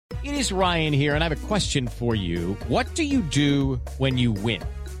It is Ryan here, and I have a question for you. What do you do when you win?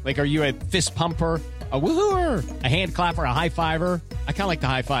 Like, are you a fist pumper, a woohooer, a hand clapper, a high fiver? I kind of like the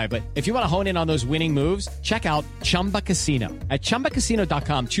high five, but if you want to hone in on those winning moves, check out Chumba Casino. At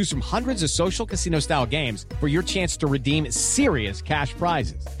ChumbaCasino.com, choose from hundreds of social casino-style games for your chance to redeem serious cash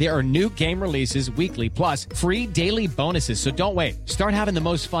prizes. There are new game releases weekly, plus free daily bonuses. So don't wait. Start having the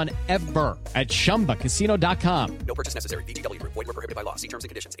most fun ever at ChumbaCasino.com. No purchase necessary. VGW Group. Void where prohibited by law. See terms and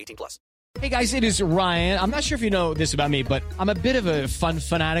conditions. 18+. Hey guys, it is Ryan. I'm not sure if you know this about me, but I'm a bit of a fun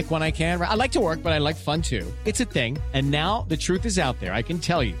fanatic when I can. I like to work, but I like fun too. It's a thing. And now the truth is out there. I can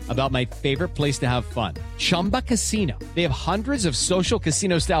tell you about my favorite place to have fun. Chumba Casino. They have hundreds of social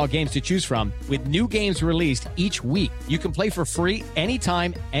casino style games to choose from with new games released each week. You can play for free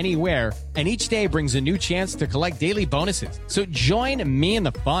anytime, anywhere. And each day brings a new chance to collect daily bonuses. So join me in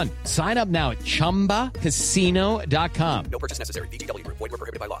the fun. Sign up now at ChumbaCasino.com. No purchase necessary. VGW Group. Void where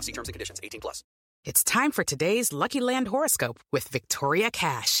prohibited by law. See terms and conditions. 18+. It's time for today's Lucky Land horoscope with Victoria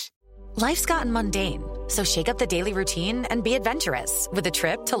Cash. Life's gotten mundane, so shake up the daily routine and be adventurous with a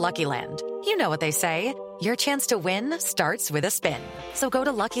trip to Lucky Land. You know what they say, your chance to win starts with a spin. So go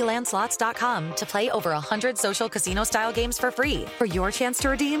to LuckyLandSlots.com to play over 100 social casino-style games for free for your chance to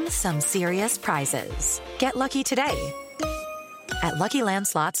redeem some serious prizes. Get lucky today at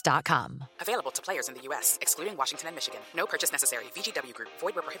LuckyLandSlots.com. Available to players in the U.S., excluding Washington and Michigan. No purchase necessary. VGW Group.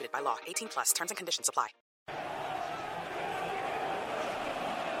 Void where prohibited by law. 18+. Terms and conditions apply.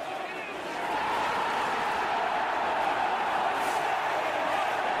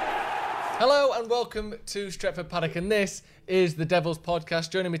 Hello and welcome to Stretford Paddock, and this is the Devils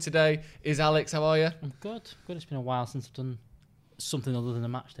Podcast. Joining me today is Alex. How are you? I'm good. Good. It's been a while since I've done something other than a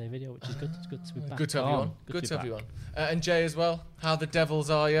match day video, which is good. It's good to be back. Good to have you on. Good to have you on. And Jay as well. How the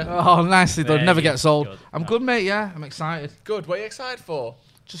Devils are you? Oh, nicely done. Never Very gets old. good. I'm good, mate. Yeah, I'm excited. Good. What are you excited for?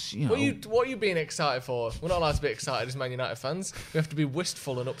 Just you know, What are you being excited for? We're not allowed to be excited as Man United fans. We have to be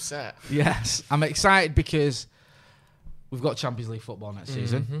wistful and upset. yes, I'm excited because we've got Champions League football next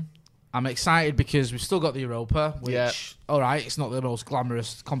season. I'm excited because we've still got the Europa, which, all right, it's not the most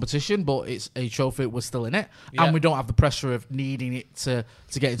glamorous competition, but it's a trophy. We're still in it. And we don't have the pressure of needing it to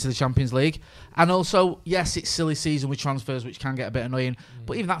get into the Champions League. And also, yes, it's silly season with transfers, which can get a bit annoying,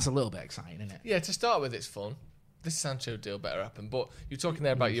 but even that's a little bit exciting, isn't it? Yeah, to start with, it's fun. This Sancho deal better happen. But you're talking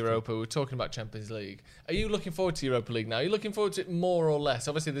there about Europa. We're talking about Champions League. Are you looking forward to Europa League now? Are you looking forward to it more or less?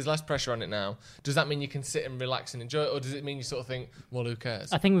 Obviously, there's less pressure on it now. Does that mean you can sit and relax and enjoy it? Or does it mean you sort of think, well, who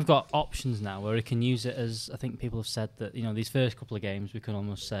cares? I think we've got options now where we can use it as, I think people have said that, these first couple of games, we can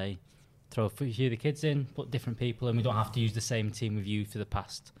almost say, throw a few of the kids in, put different people in. We don't have to use the same team we've used for the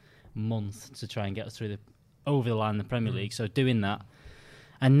past month to try and get us through over the line in the Premier League. So doing that.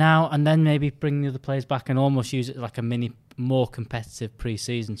 And then maybe bring the other players back and almost use it like a more competitive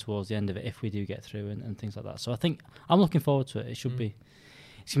pre-season towards the end of it if we do get through and things like that. So I think I'm looking forward to it. It's going to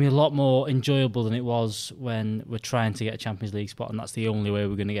be a lot more enjoyable than it was when we're trying to get a Champions League spot, and that's the only way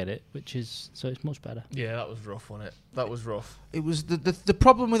we're going to get it, so it's much better. Yeah, that was rough, wasn't it? That was rough. It was the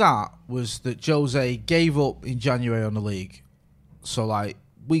problem with that was that Jose gave up in January on the league. So, like,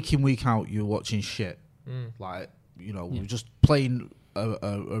 week in, week out, you're watching shit. Like, we were just playing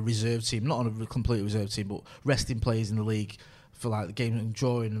a reserve team, not on a complete reserve team, but resting players in the league for like the game and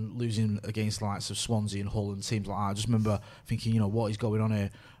drawing and losing against the likes of Swansea and Hull and teams like that. I just remember thinking, what is going on here?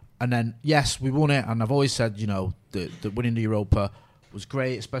 And then, yes, we won it, and I've always said, that winning the Europa was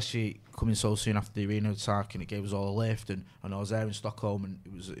great, especially coming so soon after the arena attack, and it gave us all a lift, and I was there in Stockholm, and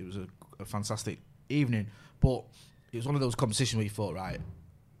it was a fantastic evening. But it was one of those competitions where you thought, right,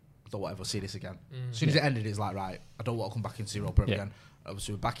 I don't want to ever see this again. As soon as it ended, it's like, right, I don't want to come back into Europa again.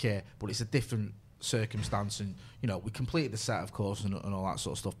 Obviously, we're back here, but it's a different circumstance, and we completed the set, of course, and all that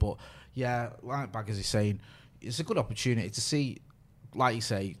sort of stuff. But yeah, like Baggers is saying, it's a good opportunity to see, like you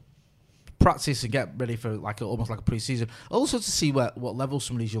say, practice and get ready for almost like a pre-season. Also to see what level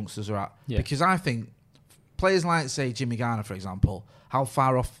some of these youngsters are at, because I think players like, say, Jimmy Garner, for example, how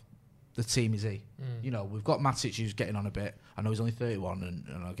far off the team is he? We've got Matic who's getting on a bit. I know he's only 31,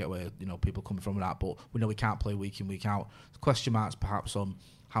 and I get where people coming from with that, but we know he can't play week in, week out. The question marks perhaps on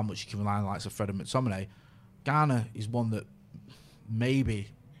how much you can rely on the likes of Fred and McTominay. Garner is one that may be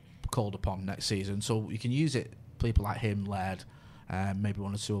called upon next season, so you can use it. People like him, Laird, maybe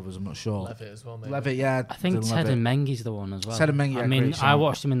one or two others, I'm not sure. Levitt as well, maybe. Levitt, yeah. I think Ted and Mengi's the one as well. Ted and Mengi, I mean, I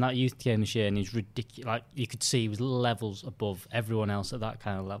watched him in that youth game this year, and he's ridiculous. Like, you could see he was levels above everyone else at that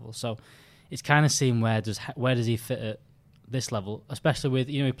kind of level. So it's kind of seeing where does he fit at this level, especially with,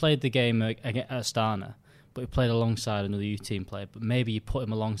 he played the game at Astana, but he played alongside another youth team player. But maybe you put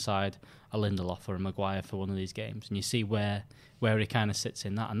him alongside a Lindelof or a Maguire for one of these games, and you see where he kind of sits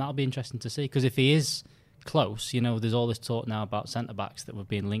in that, and that'll be interesting to see. Because if he is close, there's all this talk now about centre backs that we're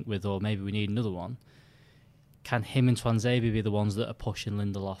being linked with, or maybe we need another one. Can him and Tuanzebe be the ones that are pushing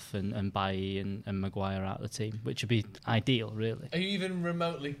Lindelof and Bailly and Maguire out of the team, which would be ideal, really? Are you even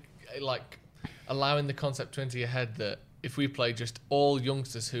remotely allowing the concept to enter your head that if we play just all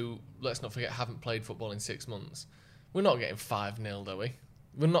youngsters who, let's not forget, haven't played football in 6 months, we're not getting 5-0, are we?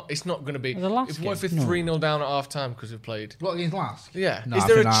 We're not. It's not going to be. What if we're 3-0 down at half time because we've played? What, against last? Yeah. No, Is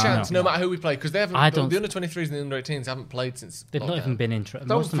there a chance, no matter who we play? Because they haven't. The under 23s and the under 18s haven't played since. They've not even been in.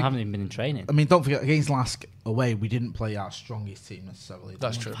 Most of them haven't even been in training. I mean, don't forget, against Lask away, we didn't play our strongest team necessarily.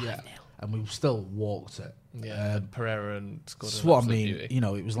 That's true. Yeah. And we still walked it. Yeah. Pereira and scored. That's what I mean.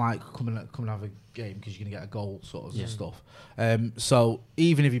 Beauty. It was like come and have a game because you're going to get a goal, sort of stuff. So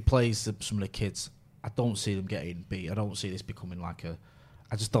even if he plays some of the kids, I don't see them getting beat. I don't see this becoming like a.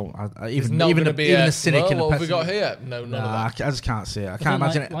 I just don't. Even a cynic and a what have we got here? No, none of that. I just can't see it. I can't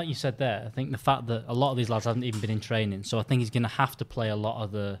imagine it. Like you said there, I think the fact that a lot of these lads haven't even been in training, so I think he's going to have to play a lot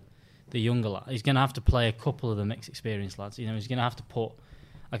of the younger lads. He's going to have to play a couple of the mixed experience lads. He's going to have to put,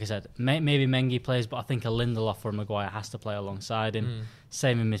 like I said, maybe Mengi plays, but I think a Lindelof or a Maguire has to play alongside him.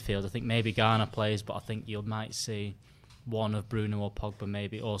 Same in midfield. I think maybe Garner plays, but I think you might see one of Bruno or Pogba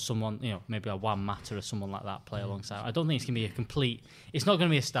maybe, or someone, maybe a Juan Mata or someone like that play alongside. I don't think it's going to be a complete. It's not going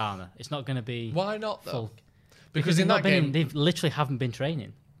to be a starter. It's not going to be. Why not though? Full, because in that game, they literally haven't been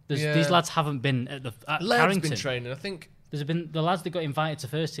training. These lads haven't been at Carrington. Been training. I think there's been the lads that got invited to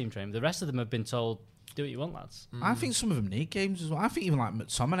first team training. The rest of them have been told, "Do what you want, lads." I think some of them need games as well. I think even like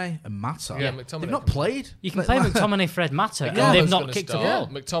McTominay and Mata. Yeah, McTominay. They've not played. You can play McTominay, Fred, Mata, and they've not kicked a ball.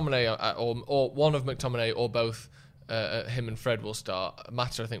 McTominay or one of McTominay or both. Him and Fred will start.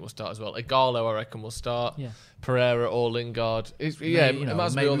 Mata, I think, will start as well. Igalo, I reckon, will start. Yeah. Pereira or Lingard. It might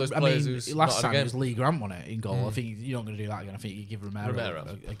as well be all those players who's last not time had a game. it was Lee Grant won it in goal. I think you're not going to do that again. I think you give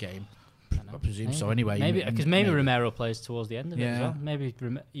Romero. A game. I presume so. Anyway, maybe Romero plays towards the end of it as well. Maybe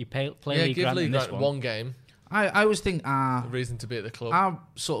you play Lee Grant in this one game. I always think our reason to be at the club. Our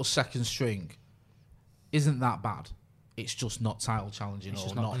sort of second string isn't that bad. It's just not title challenging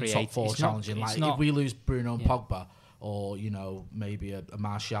or not top four challenging. If we lose Bruno and Pogba, or maybe a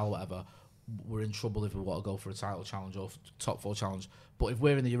Martial, whatever, we're in trouble if we want to go for a title challenge or top four challenge. But if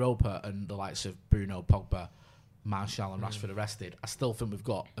we're in the Europa and the likes of Bruno, Pogba, Martial and Rashford arrested, I still think we've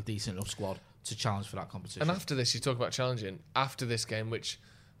got a decent enough squad to challenge for that competition. And after this, you talk about challenging. After this game, which,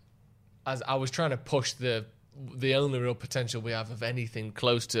 as I was trying to push the only real potential we have of anything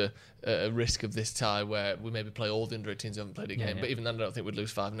close to a risk of this tie, where we maybe play all the under 18s who haven't played a game, but even then I don't think we'd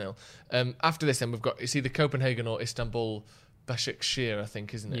lose 5-0. After this, then we've got, it's either Copenhagen or Istanbul Başakşehir, I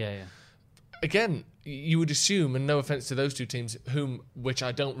think, isn't it? Yeah. Again, you would assume, and no offence to those two teams, which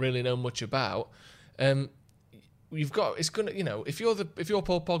I don't really know much about, you've got, it's gonna, if you're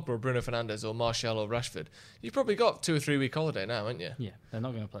Paul Pogba or Bruno Fernandes or Martial or Rashford, you've probably got 2 or 3 week holiday now, haven't you? Yeah, they're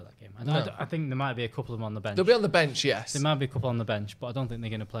not going to play that game. I think there might be a couple of them on the bench. They'll be on the bench, yes. There might be a couple on the bench, but I don't think they're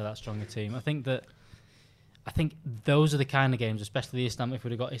going to play that stronger team. I think those are the kind of games, especially if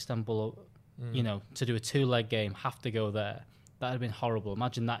we'd have got Istanbul, to do a 2-leg game, have to go there. That'd have been horrible.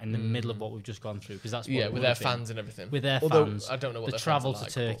 Imagine that in the middle of what we've just gone through, because that's what with their fans and everything. With their fans, I don't know what the their travel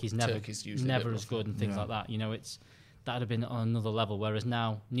fans to like, Turkey's never as good and things like that. That'd have been on another level. Whereas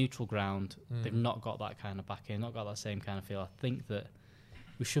now, neutral ground, they've not got that kind of backing, not got that same kind of feel. I think that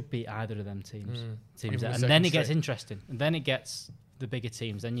we should beat either of them teams, and then it gets interesting, and then it gets the bigger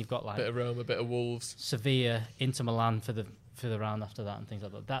teams. Then you've got like a bit of Rome, a bit of Wolves, Sevilla, Inter Milan for the round after that, and things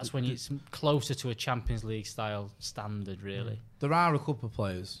like that. That's when it's closer to a Champions League style standard, really. There are a couple of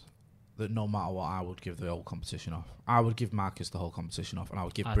players that no matter what, I would give the whole competition off. I would give Marcus the whole competition off, and I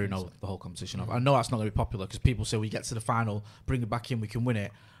would give Bruno the whole competition off. I know that's not going to be popular because people say we get to the final, bring it back in, we can win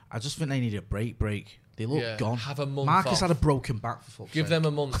it. I just think they need a break. They look gone. Have a month Marcus off. had a broken back, for fuck's Give sake. them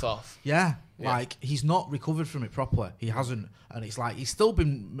a month off. Yeah, he's not recovered from it properly. He hasn't, and it's like he's still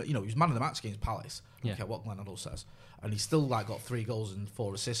been, he was man of the match against Palace. I don't care what Glenn Hoddle says, and he's still got 3 goals and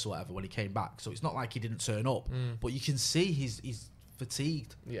 4 assists or whatever when he came back. So it's not like he didn't turn up, but you can see he's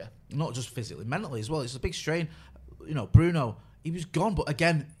fatigued. Yeah, not just physically, mentally as well. It's a big strain. Bruno, he was gone, but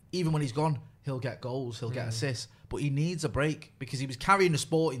again, even when he's gone, he'll get goals, he'll get assists. But he needs a break because he was carrying a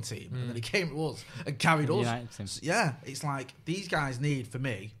sporting team and then he came to us and carried us. So, yeah, it's like these guys need, for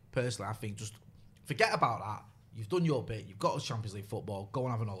me, personally, I think just forget about that. You've done your bit. You've got us Champions League football. Go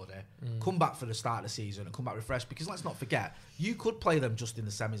and have an holiday. Come back for the start of the season and come back refreshed because let's not forget, you could play them just in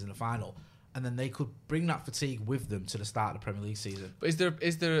the semis and the final and then they could bring that fatigue with them to the start of the Premier League season. But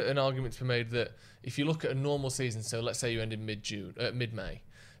is there an argument to be made that if you look at a normal season, so let's say you end in mid-May,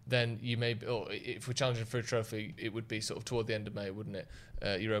 then you may be, or if we're challenging for a trophy, it would be sort of toward the end of May, wouldn't it?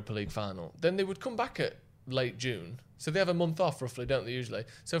 Europa League final. Then they would come back at late June. So they have a month off roughly, don't they, usually?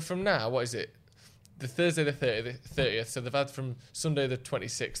 So from now, what is it? The Thursday the 30th, so they've had from Sunday the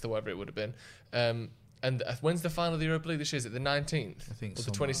 26th or whatever it would have been. And when's the final of the Europa League this year? Is it the 19th? I think or the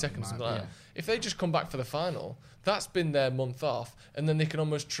something 22nd, like something that, like that. If they just come back for the final, that's been their month off, and then they can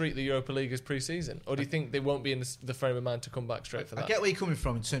almost treat the Europa League as pre-season. Or do you think they won't be in the frame of mind to come back straight for that? I get where you're coming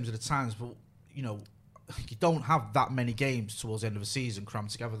from in terms of the times, but, you know, you don't have that many games towards the end of a season crammed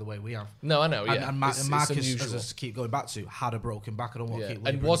together the way we have. No, I know, yeah. And It's Marcus, unusual. as I keep going back to, had a broken back. I don't want to keep and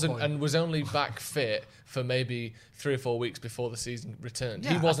labouring the point. was only back fit for maybe 3 or 4 weeks before the season returned.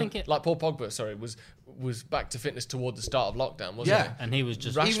 Yeah, He I wasn't think like Paul Pogba. Sorry, was back to fitness toward the start of lockdown, wasn't Yeah. And he was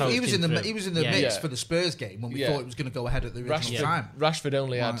just He was in the mix Yeah. for the Spurs game when we Yeah. thought it was going to go ahead at the original time. Rashford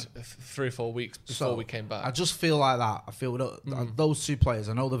only had Right. 3 or 4 weeks before we came back. I just feel like that. I feel that those two players,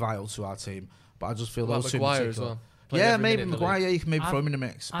 I know they're vital to our team, but I just feel Like those two in Maguire as particular. well. Playing Yeah, every maybe minute in the Maguire, league. you can maybe throw him in the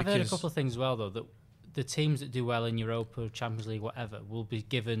mix. I've heard a because- couple of things as well, though, that the teams that do well in Europa, Champions League, whatever, will be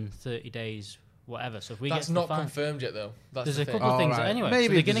given 30 days, whatever. So if we That's get to not the final, confirmed yet, though. That's there's the a thing. couple of Oh, things right. anyway. Maybe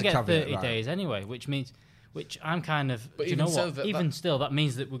so they're going there's to a get caveat, 30 right. days anyway, which I'm kind of. But do you know even what? so, Even still, that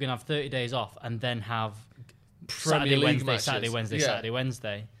means that we're going to have 30 days off and then have Premier League matches. Saturday, Wednesday, Yeah. Saturday,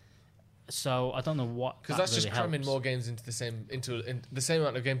 Wednesday. So I don't know what Because that that's really just cramming helps. more games into the same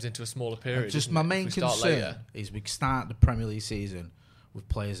amount of games into a smaller period. Just isn't my it, if main we start concern later? is we start the Premier League season with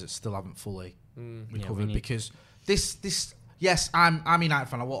players that still haven't fully recovered need- because this. Yes, I'm a United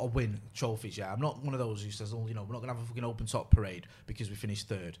fan. I want to win trophies. Yeah, I'm not one of those who says, "Oh, you know, we're not going to have a fucking open top parade because we finished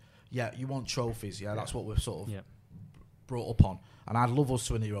third." Yeah, you want trophies. Yeah, that's what we're sort of Yeah. brought up on. And I'd love us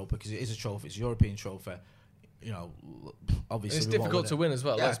to win the Europa because it is a trophy. It's a European trophy. You know, obviously It's we won't difficult to win as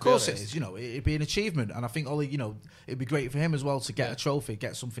well. Yeah, let's of course be it honest. is. You know, it'd be an achievement, and I think Ollie, you know, it'd be great for him as well to get a trophy,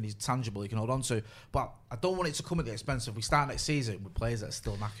 get something he's tangible he can hold on to. But I don't want it to come at the expense of we start next season with players that are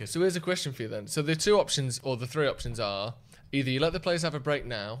still knackered. So here's a question for you then. So the 2 options or the 3 options are either you let the players have a break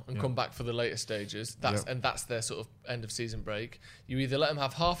now and come back for the later stages, and that's their sort of end of season break. You either let them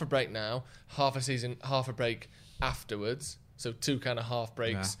have half a break now, half a break afterwards. So 2 kind of half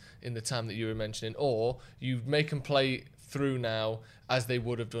breaks in the time that you were mentioning, or you make them play through now as they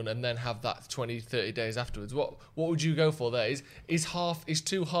would have done and then have that 20, 30 days afterwards. What would you go for there? Is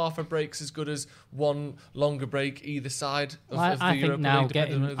 2 half a breaks as good as 1 longer break either side of I the think Europa now League,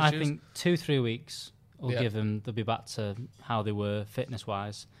 depending on who they I choose? think 2-3 weeks will Yeah. give them. They'll be back to how they were fitness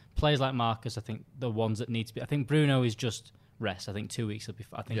wise. Players like Marcus, I think the ones that need to be. I think Bruno is just rest. I think 2 weeks will be.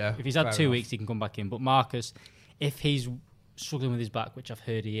 I think Yeah, if he's had fair 2 enough. weeks, he can come back in. But Marcus, if he's struggling with his back, which I've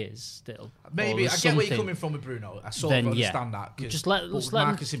heard he is still, Maybe or I there's get where you're something, coming from with Bruno. I sort then of yeah. understand that. Just let but them-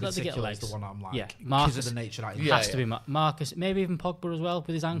 Marcus in let them get particular is the legs. one I'm like, Yeah, because Marcus- of the nature that he Yeah, has to be Marcus. Maybe even Pogba as well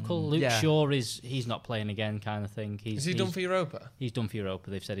with his ankle. Luke yeah. Shaw he's not playing again, kind of thing. Is he done for Europa? He's done for Europa.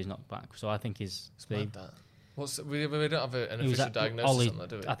 They've said he's not back, so I think he's. It's mad that. We don't have an He was official at- diagnosis Ollie, on that,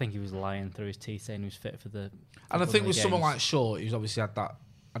 do we? I think he was lying through his teeth saying he was fit for the. And I think with someone games. like Shaw, who's obviously had that.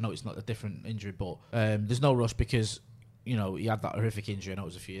 I know it's not a different injury, but there's no rush because you know he had that horrific injury. I know it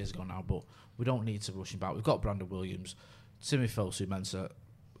was a few years ago now, but we don't need to rush him back. We've got Brandon Williams, Timothy Mensah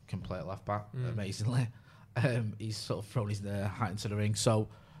can play at left back amazingly. He's sort of thrown his hat into the ring. So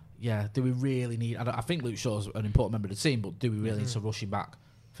yeah, do we really need? I think Luke Shaw's an important member of the team, but do we really need to rush him back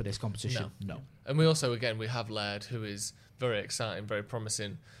for this competition? No. And we also, again, we have Laird, who is very exciting, very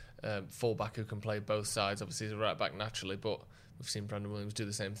promising fullback who can play both sides. Obviously, he's a right back naturally, but we've seen Brandon Williams do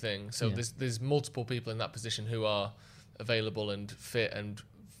the same thing. So Yeah. there's multiple people in that position who are available and fit and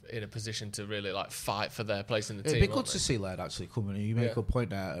in a position to really like fight for their place in the team. It'd be good aren't to they? see Laird actually coming. You make Yeah. a good point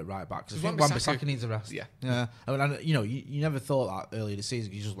there at right back. 'Cause I Because think Wan-Bissaka- Wan-Bissaka needs a rest. Yeah. Yeah. I mean, you know, you never thought that earlier this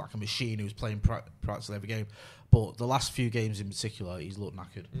season. He's just like a machine who's playing practically every game. But the last few games in particular, he's looked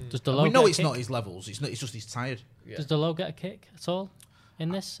knackered. Does And Delo we know get a it's kick? not his levels. It's just he's tired. Yeah. Does Delo get a kick at all in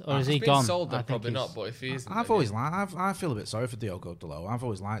this, or is He's he been gone? sold, I then think probably he's- not. But if he isn't, I've then always liked. I feel a bit sorry for Diogo Delo. I've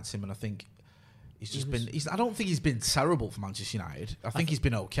always liked him, and I think he's just been. I don't think he's been terrible for Manchester United. I think he's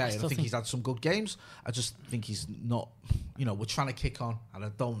been okay. And I still think think- he's had some good games. I just think he's not. You know, we're trying to kick on, and I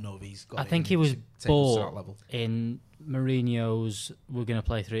don't know if he's got. I it think in he was to take us to that bought level. in Mourinho's "we're going to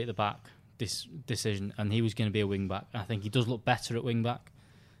play 3 at the back" this decision, and he was going to be a wing back. I think he does look better at wing back,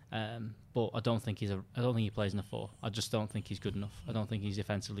 but I don't think he plays in a 4. I just don't think he's good enough. I don't think he's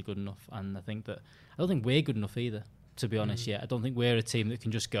defensively good enough, and I don't think we're good enough either. To be honest, yet I don't think we're a team that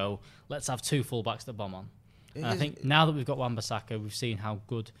can just go, let's have 2 fullbacks that bomb on. And I think now that we've got Wan-Bissaka, we've seen how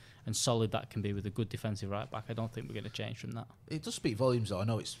good and solid that can be with a good defensive right back. I don't think we're going to change from that. It does speak volumes, though. I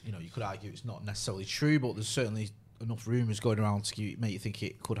know it's you could argue it's not necessarily true, but there's certainly enough rumours going around to make you think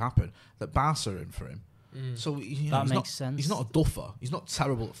it could happen that Barca are in for him. So that makes sense. He's not a duffer. He's not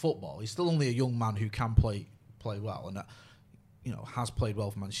terrible at football. He's still only a young man who can play well, and has played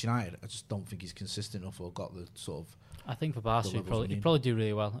well for Manchester United. I just don't think he's consistent enough or got the sort of. I think for Barca, he'd probably do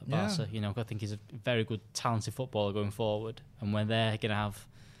really well at Barca. I think he's a very good, talented footballer going forward. And when they're going to have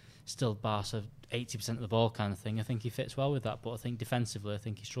still Barca 80% of the ball kind of thing, I think he fits well with that. But I think defensively, I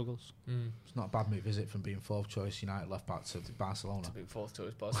think he struggles. It's not a bad move, is it, from being fourth choice United left back to Barcelona? To be fourth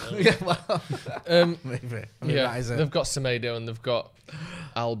choice Barcelona. Yeah, maybe. They've got Semedo and they've got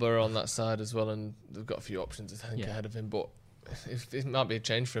Alba on that side as well, and they've got a few options I think ahead of him. But if it might be a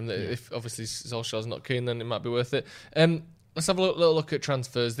change for him. If obviously Solskjaer's not keen, then it might be worth it. Let's have a little look at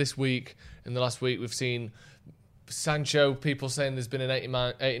transfers this week. In the last week, we've seen Sancho. People saying there's been an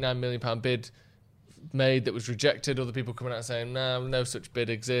 £89 million bid made that was rejected. Other people coming out saying no such bid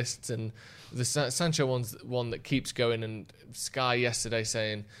exists. And the Sancho one's one that keeps going. And Sky yesterday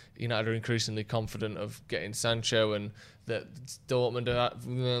saying United are increasingly confident of getting Sancho, and that Dortmund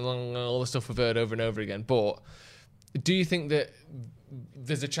are all the stuff we've heard over and over again. But do you think that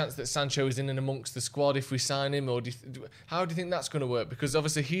there's a chance that Sancho is in and amongst the squad if we sign him, or how do you think that's going to work? Because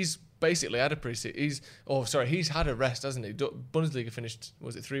obviously he's basically had a he's had a rest, hasn't he? Bundesliga finished,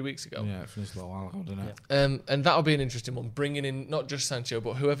 was it 3 weeks ago? Yeah, it finished a little while ago, didn't it? And that'll be an interesting one, bringing in not just Sancho,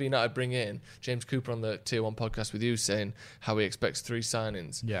 but whoever United bring in. James Cooper on the Tier 1 podcast with you saying how he expects 3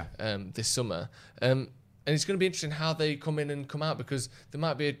 signings this summer. And it's going to be interesting how they come in and come out, because there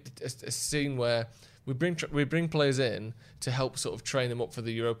might be a scene where we bring players in to help sort of train them up for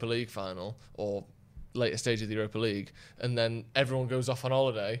the Europa League final or later stage of the Europa League, and then everyone goes off on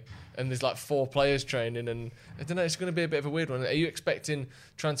holiday and there's like 4 players training, and I don't know, it's going to be a bit of a weird one. Are you expecting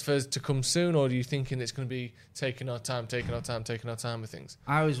transfers to come soon, or are you thinking it's going to be taking our time with things?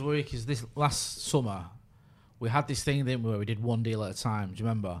 I always worry because this last summer we had this thing, didn't we, where we did one deal at a time. Do you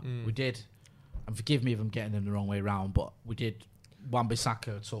remember? We did, and forgive me if I'm getting them the wrong way around, but we did.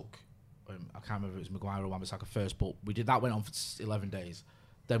 Wan-Bissaka took, I can't remember if it was Maguire or Wan-Bissaka first, but we did that, went on for 11 days.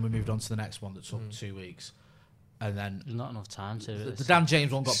 Then we moved on to the next one that took 2 weeks. And then there's not enough time to the Dan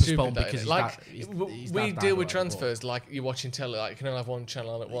James one got postponed because we deal with transfers like you're watching telly, like you can only have one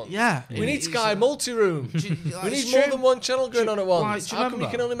channel on at once. Yeah, we need Sky multi-room. We need more than one channel going on at once. How come we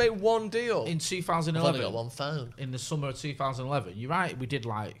can only make one deal? In 2011, I've only got one phone. In the summer of 2011, you're right. We did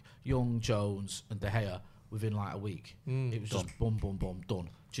like Young, Jones, and De Gea within like a week. It was just boom, boom, boom, done.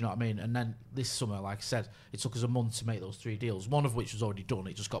 Do you know what I mean? And then this summer, like I said, it took us a month to make those 3 deals, one of which was already done.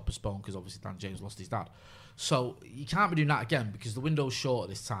 It just got postponed because obviously Dan James lost his dad. So you can't be doing that again because the window's short at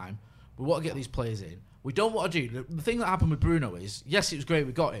this time. We want to get these players in. We don't want to do... The thing that happened with Bruno is, yes, it was great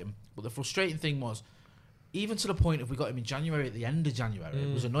we got him, but the frustrating thing was, even to the point if we got him in January, at the end of January,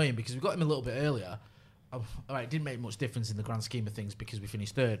 it was annoying because we got him a little bit earlier. All right, it didn't make much difference in the grand scheme of things because we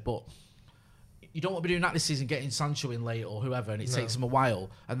finished 3rd, but... You don't want to be doing that this season, getting Sancho in late or whoever, and it takes them a while,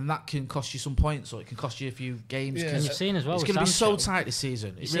 and then that can cost you some points, or it can cost you a few games. And you've seen as well, it's going to be so tight this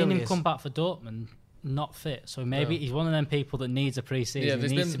season. You've seen him come back for Dortmund, not fit, so maybe he's one of them people that needs a pre-season.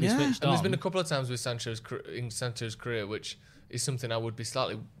 He needs to be switched on. There's been a couple of times with Sancho's career, which is something I would be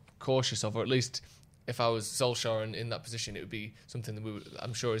slightly cautious of, or at least if I was Solskjaer and in that position, it would be something that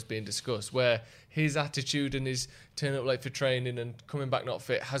I'm sure is being discussed, where his attitude and his turning up late for training and coming back not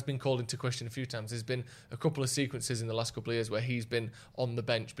fit has been called into question a few times. There's been a couple of sequences in the last couple of years where he's been on the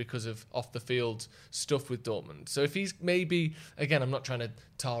bench because of off-the-field stuff with Dortmund. So if he's maybe, again, I'm not trying to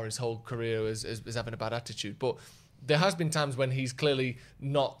tar his whole career as having a bad attitude, but there has been times when he's clearly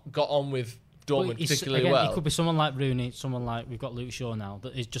not got on with Dortmund particularly well. It could be someone like Rooney, someone like we've got Luke Shaw now,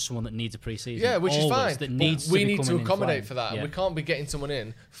 that is just someone that needs a pre-season. Yeah, which is fine. That needs we need to accommodate for that. Yeah. And we can't be getting someone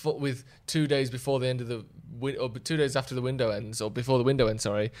in with 2 days before the end of the or 2 days after the window ends, or before the window ends,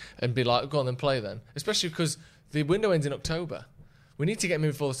 and be like, go on then play then. Especially because the window ends in October. We need to get him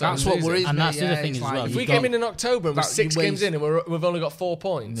in before the start of the season. That's what worries me. And that's the other thing as well. If we came in October and we're 6 games in and we've only got 4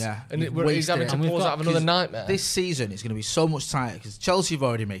 points, and he's having to pause out of another nightmare. This season is going to be so much tighter because Chelsea have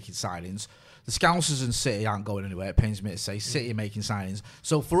already making signings. The Scousers and City aren't going anywhere. It pains me to say. City are making signings.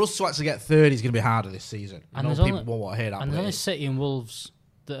 So for us to actually get 30 is going to be harder this season. And people won't want to hear that. And there's only City and Wolves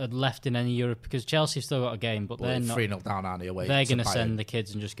that are left in any Europe, because Chelsea have still got a game, but they're not 3-0 down, aren't they, away? They're going to send the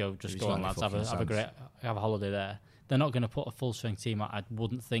kids and just go on, lads, have a holiday there. They're not going to put a full strength team out, I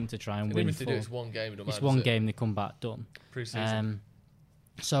wouldn't think, to try and win. Even if they do, it's one game. It's one game, they come back done. Pre-season.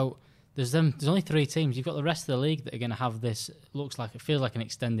 So there's only 3 teams. You've got the rest of the league that are going to have this. It feels like an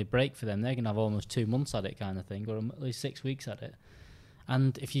extended break for them. They're going to have almost 2 months at it, kind of thing, or at least 6 weeks at it.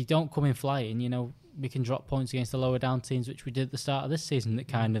 And if you don't come in flying, we can drop points against the lower down teams, which we did at the start of this season. That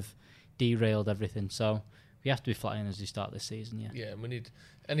kind of derailed everything. So we have to be flying as we start this season. Yeah. Yeah, and we need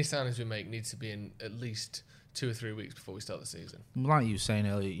any signings we make needs to be in at least 2 or 3 weeks before we start the season. Like you were saying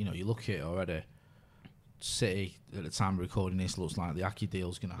earlier, you look at it already. City, at the time of recording this, looks like the Aki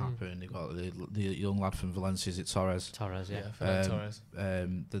deal's going to happen. They've got the young lad from Valencia, is it Torres? Torres, yeah. Torres.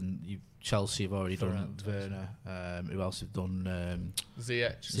 Then Chelsea have already done Werner. Who else have done?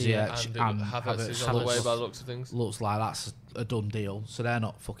 Ziyech. And Havertz is on the way by the looks of things. Looks like that's a done deal, so they're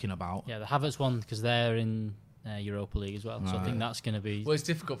not fucking about. Yeah, the Havertz one, because they're in Europa League as well. Right. So I think that's going to be... Well, it's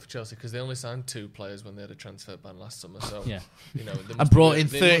difficult for Chelsea because they only signed 2 players when they had a transfer ban last summer. So, yeah. And brought in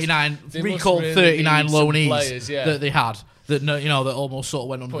 39, recalled 39 loanees that they had. That almost sort of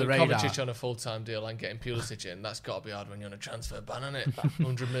went under the radar. Putting Kovacic on a full-time deal and getting Pulisic in, that's got to be hard when you're on a transfer ban, isn't it?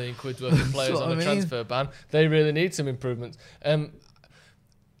 100 million quid worth of players on a transfer ban. They really need some improvements.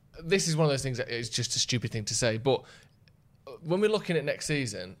 This is one of those things that is just a stupid thing to say, but when we're looking at next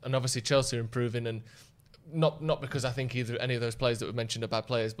season, and obviously Chelsea are improving, and not because I think any of those players that we mentioned are bad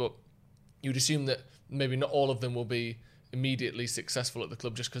players, but you'd assume that maybe not all of them will be immediately successful at the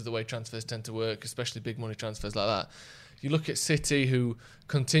club just because the way transfers tend to work, especially big money transfers like that. You look at City, who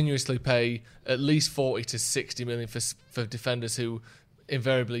continuously pay at least 40 to 60 million for defenders who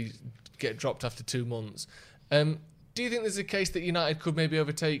invariably get dropped after 2 months. Do you think there's a case that United could maybe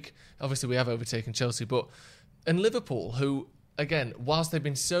overtake? Obviously, we have overtaken Chelsea, and Liverpool, who, again, whilst they've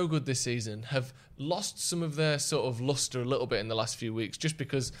been so good this season, have lost some of their sort of luster a little bit in the last few weeks, just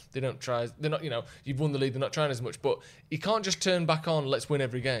because they don't try. They're not, you've won the league, they're not trying as much. But you can't just turn back on, let's win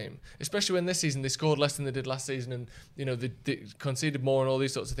every game. Especially when this season they scored less than they did last season, and they conceded more and all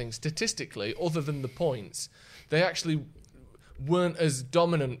these sorts of things. Statistically, other than the points, they actually weren't as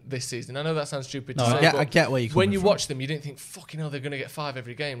dominant this season. I know that sounds stupid to say, I get where you're coming when you from. watch them, you didn't think, fucking hell, they're going to get 5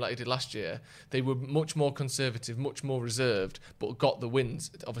 every game like they did last year. They were much more conservative, much more reserved, but got the wins,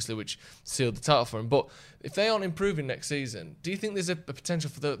 obviously, which sealed the title for them. But if they aren't improving next season, do you think there's a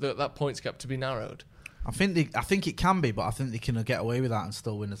potential for that points gap to be narrowed? I think it can be, but I think they can get away with that and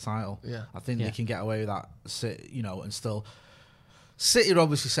still win the title. Yeah. I think they can get away with that, and still... City are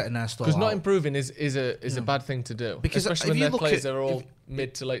obviously setting their stall because not out. improving is a bad thing to do, because especially when their players are all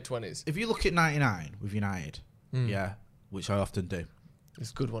mid to late 20s. If you look at 99 with United, which I often do,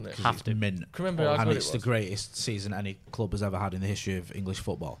 it's good, wasn't it? Have to mint. Remember how and good it's it the was? greatest season any club has ever had in the history of English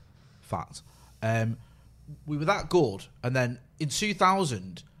football. Fact. We were that good, and then in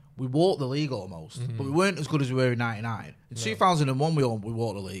 2000 we walked the league almost, but we weren't as good as we were in 99. In 2001 we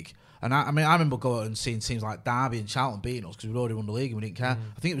walked the league. And I remember going and seeing teams like Derby and Charlton beating us because we'd already won the league and we didn't care.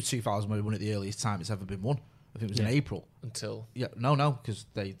 I think it was 2000 when we won it the earliest time it's ever been won. I think it was in April. Until... Yeah, no, because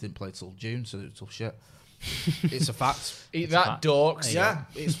they didn't play till June, so it was all shit. It's a fact. Eat that, dorks. Yeah.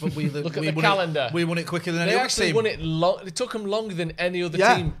 Look at the calendar. We won it quicker than any They other actually team. won it it took them longer than any other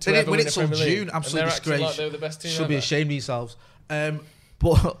team to they ever didn't win it a till Premier League. June. Absolute and disgrace. Like they were the best team Should ever. be ashamed of yourselves. But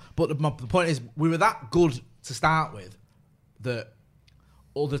the point is, we were that good to start with that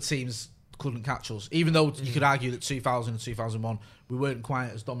other teams couldn't catch us. Even though you could argue that 2000 and 2001 we weren't quite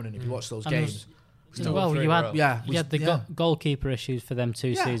as dominant if you watch those games. Well, you had the goalkeeper issues for them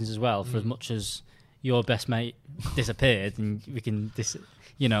 2 seasons as well. For as much as your best mate disappeared, and we can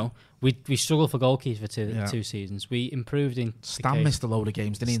we struggled for goalkeepers for 2 seasons. We improved in. Stan missed a load of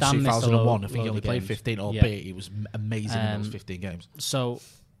games, didn't he? In 2001, I think he only played 15, albeit he was amazing in those 15 games. So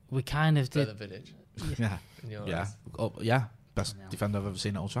we kind of did. Yeah. Best defender I've ever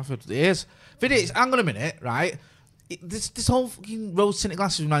seen at Old Trafford. It is. Vidic, hang on a minute, right? This whole fucking rose tinted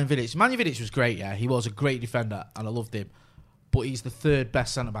glasses with Nemanja Vidic. Nemanja Vidic was great, yeah. He was a great defender, and I loved him. But he's the 3rd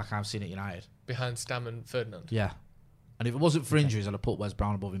best centre back I've seen at United. Behind Stam and Ferdinand. Yeah. And if it wasn't for injuries, I'd have put Wes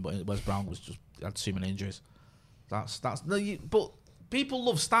Brown above him. But Wes Brown had too many injuries. But people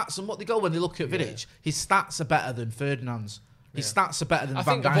love stats, and what they go when they look at Vidic, his stats are better than Ferdinand's. His stats are better than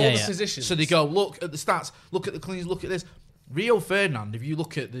Van Dijk. Of all the positions. So they go, look at the stats, look at the cleans, look at this. Rio Ferdinand, if you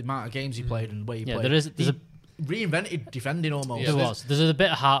look at the amount of games he played and the way he played, there's he reinvented defending almost. Yeah, there's a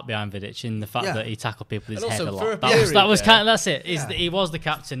bit of heart behind Vidic in the fact that he tackled people with his head a lot. That's it. He was the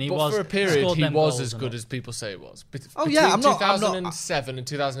captain. For a period, he was as good as people say he was. Between 2007 and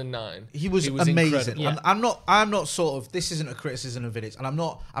 2009, he was amazing. Yeah. I'm not sort of. This isn't a criticism of Vidic, and I'm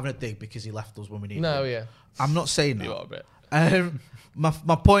not having a dig because he left us when we needed him. Yeah. I'm not saying that. You are a bit.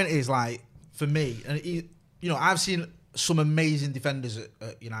 My point is, like, for me, and I've seen some amazing defenders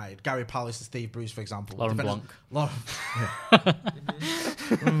at United. Gary Palace and Steve Bruce, for example. Laurent Blanc.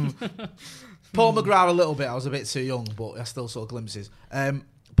 Paul McGrath a little bit. I was a bit too young, but I still saw glimpses.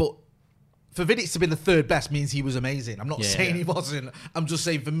 But for Vidic to be the third best means he was amazing. I'm not saying he wasn't. I'm just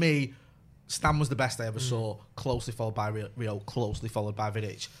saying for me, Stam was the best I ever saw, closely followed by Rio, closely followed by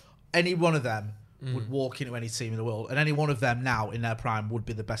Vidic. Any one of them would walk into any team in the world, and any one of them now in their prime would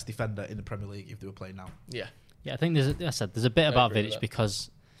be the best defender in the Premier League if they were playing now. Yeah. Yeah, I think there's a bit about agree with Vidic that.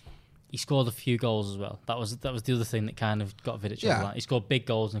 because he scored a few goals as well. That was the other thing that kind of got Vidic over the line. He scored big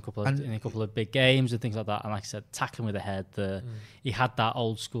goals in a couple of big games and things like that. And like I said, tackling with the head, he had that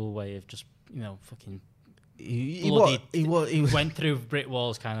old school way of just fucking. He went through brick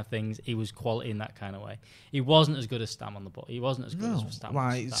walls kind of things. He was quality in that kind of way. He wasn't as good as Stam on the ball. He wasn't as good as Stam.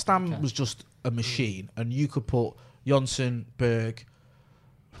 Like, Stam was just a machine, and you could put Johnson, Berg.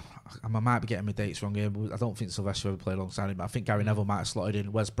 I might be getting my dates wrong here, but I don't think Sylvester ever played alongside him. But I think Gary Neville might have slotted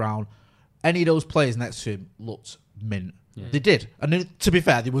in. Wes Brown. Any of those players next to him looked mint. Yeah. They did. And to be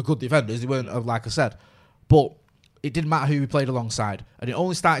fair, they were good defenders. They weren't, like I said. But it didn't matter who we played alongside. And it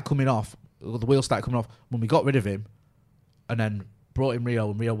only started coming off, the wheels started coming off when we got rid of him and then brought in Rio,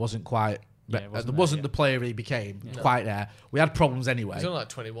 and Rio wasn't quite... wasn't the player he became quite there. We had problems anyway. He's only like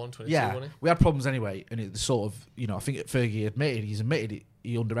 21, 22, yeah, wasn't he? we had problems anyway, and it sort of, I think Fergie admitted it,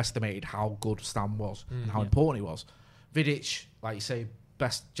 he underestimated how good Stam was and how important he was. Vidic, like you say,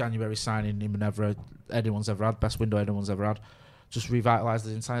 best January signing anyone's ever had, best window anyone's ever had, just revitalised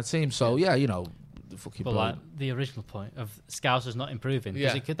the entire team. So the fucking. But like the original point of Scousers not improving,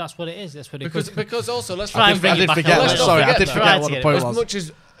 that's what it is. That's what it because also let's try and bring it back. I did forget what the point was. As much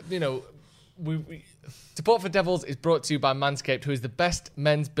as we support for Devils is brought to you by Manscaped, who is the best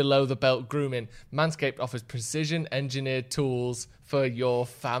men's below the belt grooming. Manscaped offers precision engineered tools for your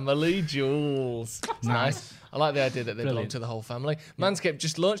family jewels. It's nice. I like the idea that they belong to the whole family. Manscaped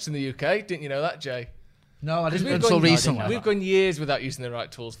just launched in the UK. Didn't you know that, Jay? No, I didn't until recently. We've gone years without using the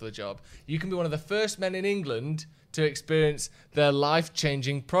right tools for the job. You can be one of the first men in England to experience their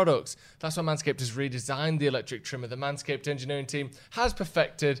life-changing products. That's why Manscaped has redesigned the electric trimmer. The Manscaped engineering team has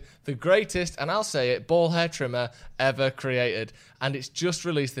perfected the greatest, and I'll say it, ball hair trimmer ever created. And it's just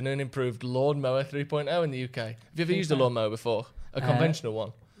released the new and improved Lawnmower 3.0 in the UK. Have you ever used a lawnmower before? A conventional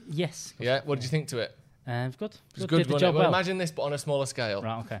one? Yes. Yeah? What did you think to it? It's good. It's good. Did the job well. Imagine this, but on a smaller scale.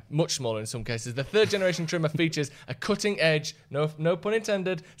 Right, okay. Much smaller in some cases. The third generation trimmer features a cutting edge, no pun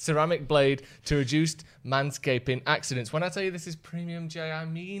intended, ceramic blade to reduce manscaping accidents. When I tell you this is premium, Jay, I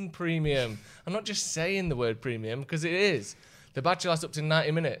mean premium. I'm not just saying the word premium, because it is. The battery lasts up to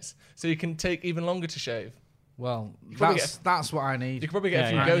 90 minutes, so you can take even longer to shave. Well, that's what I need. You could probably get a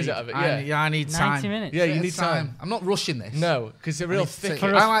few goes out of it, I need time. 90 minutes. Yeah, you need time. I'm not rushing this. No, because they're real thick.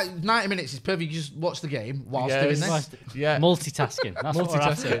 I like 90 minutes is perfect. You just watch the game whilst doing this. Yeah. Multitasking. That's what we're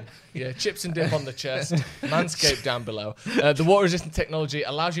after. Yeah, chips and dip on the chest, Manscaped down below. The water-resistant technology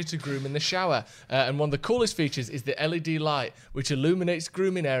allows you to groom in the shower. And one of the coolest features is the LED light, which illuminates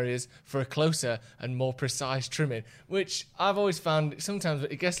grooming areas for a closer and more precise trimming, which I've always found sometimes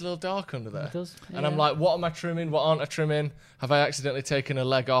it gets a little dark under there. It does, And I'm like, what am I trimming? What aren't I trimming? Have I accidentally taken a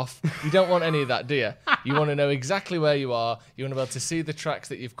leg off? You don't want any of that, do you? You want to know exactly where you are. You want to be able to see the tracks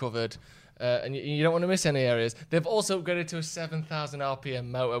that you've covered. And you don't want to miss any areas. They've also upgraded to a 7,000 RPM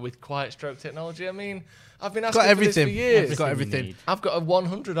motor with quiet stroke technology. I mean, I've been asking for this for years. Got everything. I've got a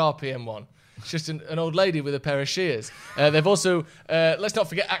 100 RPM one. It's just an old lady with a pair of shears. They've also, let's not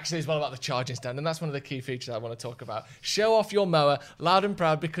forget actually as well about the charging stand, and that's one of the key features I want to talk about. Show off your mower loud and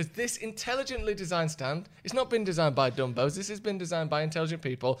proud, because this intelligently designed stand, it's not been designed by dumbos, this has been designed by intelligent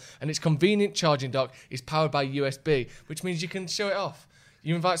people, and its convenient charging dock is powered by USB, which means you can show it off.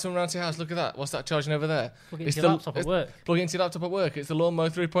 You invite someone around to your house, look at that, what's that charging over there? Plug it into your laptop at work. Plug it into your laptop at work, it's the Lawnmower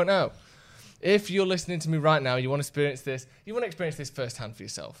 3.0. If you're listening to me right now, you want to experience this firsthand for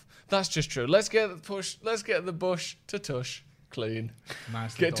yourself. That's just true. Let's get the bush to tush clean.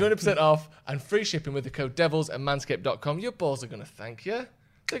 Nicely Get done. 20% off and free shipping with the code DEVILS at manscaped.com. Your balls are going to thank you.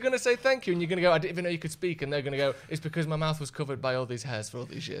 They're going to say thank you, and you're going to go, I didn't even know you could speak, and they're going to go, it's because my mouth was covered by all these hairs for all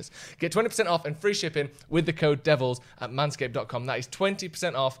these years. Get 20% off and free shipping with the code DEVILS at manscaped.com. That is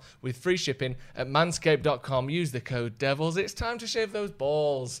 20% off with free shipping at manscaped.com. Use the code DEVILS. It's time to shave those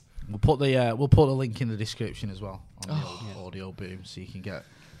balls. We'll put the link in the description as well on the audio boom, so you can get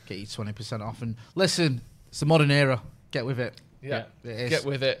you 20% off. And listen, it's the modern era. Get with it. Yeah, it is. Get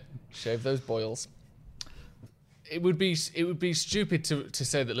with it. Shave those boils. It would be stupid to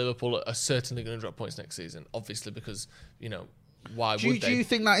say that Liverpool are certainly going to drop points next season. Obviously, because why Do would they? you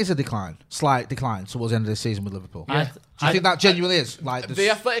think that is a decline, slight decline towards the end of the season with Liverpool? Yeah. Do you think that genuinely is like The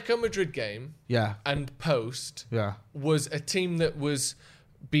Atletico Madrid game Yeah, and post yeah. was a team that was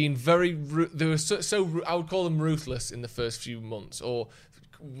being very. They were so I would call them ruthless in the first few months, or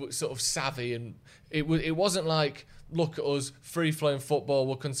sort of savvy, and it wasn't like, look at us, free flowing football.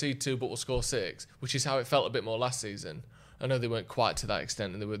 We'll concede 2, but we'll score 6, which is how it felt a bit more last season. I know they weren't quite to that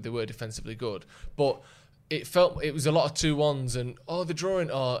extent, and they were defensively good, but it was a lot of 2-1s, and they're drawing,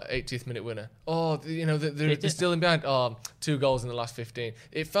 80th minute winner. They're still in behind. 2 goals in the last 15.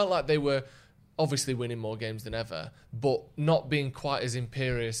 It felt like they were obviously winning more games than ever, but not being quite as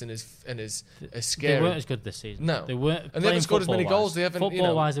imperious and as scary. They weren't as good this season. No, they weren't. And they haven't scored as many goals. They haven't.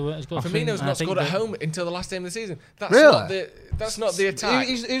 Football-wise, they weren't as good. Firmino's not scored at home until the last game of the season. That's Really? That's not the attack.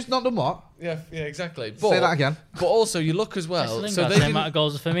 Who's not done what? Yeah, exactly. Say that again. But also, you look as well. So they amount of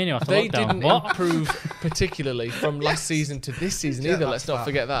goals as Firmino after they lockdown. didn't improve particularly from last season to this season either. Let's not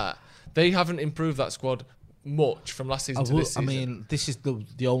forget that. They haven't improved that squad much from last season to this season. I mean, this is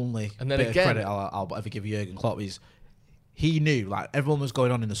the only And then bit again- of credit I'll ever give Jurgen Klopp is he knew, like, everyone was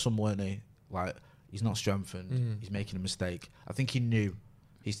going on in the summer, weren't they? Like, he's not strengthened, he's making a mistake. I think he knew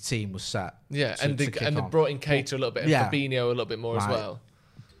his team was set. Yeah, to and they kick on. brought in Keita a little bit, and Yeah. Fabinho a little bit more as Right. well.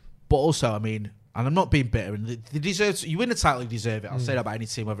 But also, I mean, and I'm not being bitter, and they deserve to, you win a title, you deserve it. I'll say that about any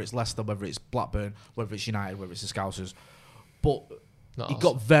team, whether it's Leicester, whether it's Blackburn, whether it's United, whether it's the Scousers. But Not he us.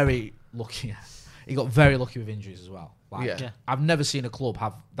 got very lucky. He got very lucky with injuries as well. Like, Yeah. I've never seen a club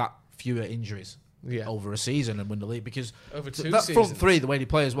have that fewer injuries Yeah. over a season and win the league, because Over 2 that front seasons. three, the way they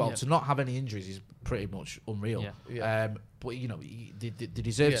play as well, Yeah. to not have any injuries is pretty much unreal. Yeah. Yeah. But they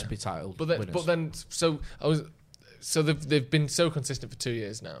deserve Yeah. to be titled But then, so they've been so consistent for 2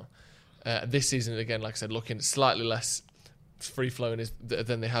 years now. This season again, like I said, looking slightly less free flowing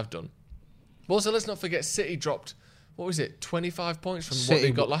than they have done. But also, let's not forget, City dropped. What was it? 25 points from what they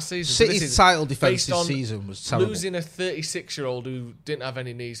got last season. So this City's season, title defence based this on season was terrible. losing a 36-year-old who didn't have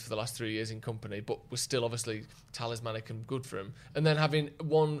any knees for the last 3 years in company, but was still obviously talismanic and good for him. And then having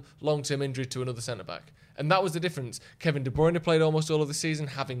one long-term injury to another centre-back. And that was the difference. Kevin De Bruyne played almost all of the season,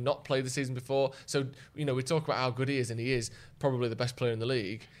 having not played the season before. So, we talk about how good he is, and he is probably the best player in the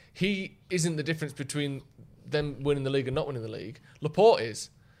league. He isn't the difference between them winning the league and not winning the league. Laporte is.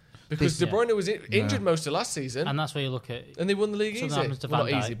 Because De Bruyne was injured most of last season, And that's where you look at. and they won the league Something easy. happens to Well,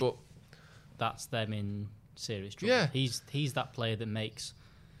 Van not Dijk. easy, but That's them in serious trouble. Yeah. He's that player that makes,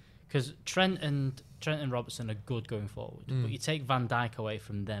 because Trent and Robertson are good going forward, but you take Van Dijk away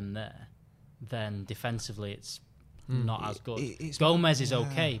from them there, then defensively it's not as good. It's- Gomez is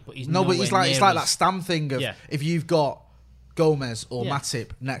okay, but he's No, but nowhere it's like near that as- Stam thing of Yeah. if you've got Gomez or Yeah. Matip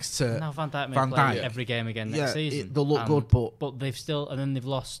next to Now Van Dijk may Van play Dijk. every game again Yeah, next season. they'll look good, but they've still, and then they've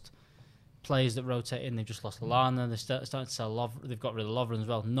lost players that rotate in. They've just lost Lallana. They're starting to sell They've got rid of Lovren as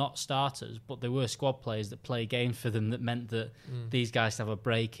well. Not starters, but they were squad players that play games for them. That meant that these guys have a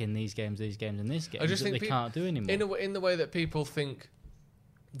break in these games, and these games I just that think they can't do anymore. in the way that people think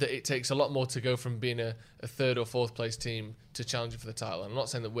that it takes a lot more to go from being a third or fourth place team to challenging for the title. I'm not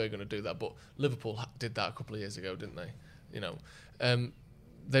saying that we're going to do that, but Liverpool did that a couple of years ago, didn't they?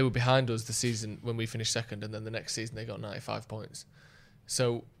 They were behind us the season when we finished second, and then the next season they got 95 points.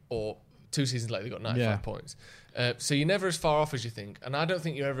 So, or 2 seasons later they got 95 points. So you're never as far off as you think, and I don't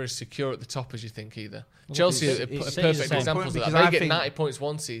think you're ever as secure at the top as you think either. Chelsea are a it's perfect the same example point of that. because They I get think- 90 points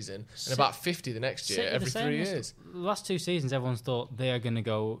one season and about 50 the next year, City every the 3 same. years. The last 2 seasons, everyone's thought they are going to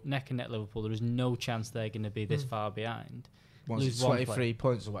go neck and neck Liverpool. There is no chance they're going to be this far behind. Lose 23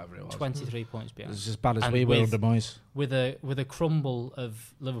 points or whatever it was. 23 points behind. It's as bad as And we were with- under Moyes. With a crumble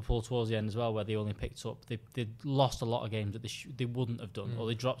of Liverpool towards the end as well, where they only picked up, they lost a lot of games that they wouldn't have done, or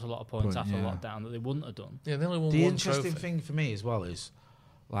they dropped a lot of points after lockdown that they wouldn't have done. Yeah, they only won The one interesting trophy. thing for me as well is,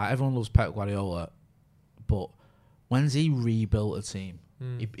 like, everyone loves Pep Guardiola, but when's he rebuilt a team?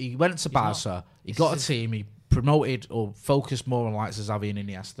 He went to Barca, he got a team, he promoted or focused more on likes of Xavi and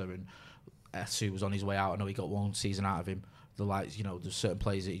Iniesta, and Esu was on his way out. I know he got 1 season out of him. The likes, there's certain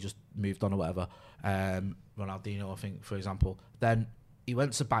players that he just moved on or whatever. Ronaldinho, I think, for example. Then he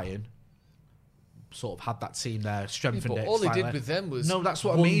went to Bayern, sort of had that team there, strengthened but it. all he did slightly. with them was no, that's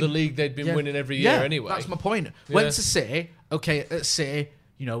what won I mean. the league they'd been winning every year Yeah, anyway. That's my point. Yeah. Went to City. Okay, at City,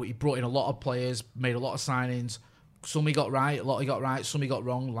 he brought in a lot of players, made a lot of signings. Some he got right, a lot he got right. Some he got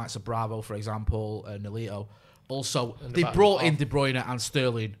wrong, like Bravo, for example, and Nolito. Also, they brought in De Bruyne and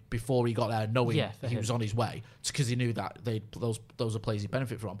Sterling before he got there, knowing he was on his way, because he knew that those are players he'd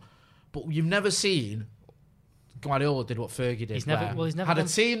benefit from. But you've never seen Guardiola did what Fergie did. He's never had a done-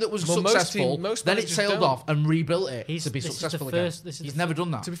 team that was Well, most successful, most then it managers tailed don't. off and rebuilt it to be this is the successful first- again. this is He's the never fir-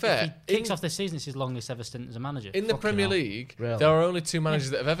 done that. To be If fair, he kicks off this season, it's his longest ever stint as a manager. in the Fucking Premier hell. League, Really? there are only 2 managers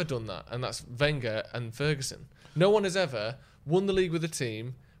that have ever done that, and that's Wenger and Ferguson. No one has ever won the league with a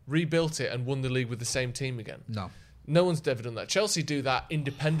team, rebuilt it, and won the league with the same team again. No one's ever done that. Chelsea do that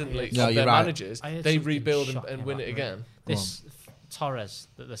independently No, of you're their right. managers. I heard They something rebuild shocking and win about it him. again. This Torres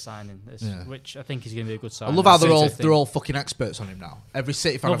that they're signing, which I think is going to be a good sign. I love how City they're all fucking experts on him now. Every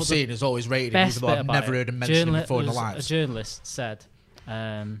City fan No, I've but the seen has always rated him, best even though bit I've about never it, heard him mention him before in their a lives. journalist said,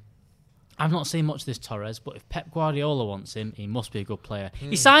 I've not seen much of this Torres, but if Pep Guardiola wants him, he must be a good player.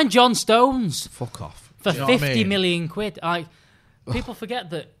 He signed John Stones Fuck off. for Do you know what I 50 mean? million quid. Like, people forget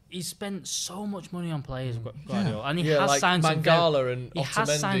that he's spent so much money on players, Guardiola, and he has like signed some Mangala and he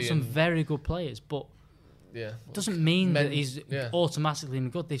has signed Otamendi some and- very good players, but Yeah. doesn't mean that he's yeah. automatically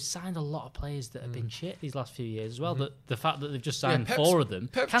good. They've signed a lot of players that have been shit these last few years as well. The fact that they've just signed Pep's- 4 of them.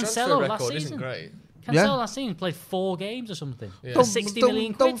 Pep's transfer Cancelo last record season. isn't great. Cancelo Yeah. last season played 4 games or something. Yeah. For 60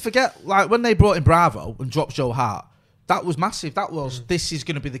 million quid. Don't forget, like when they brought in Bravo and dropped Joe Hart, that was massive. That was this is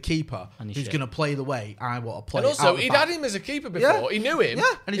going to be the keeper And he's who's shit. going to play the way I want to play. And also, out the he'd back. had him as a keeper before. Yeah. He knew him. Yeah,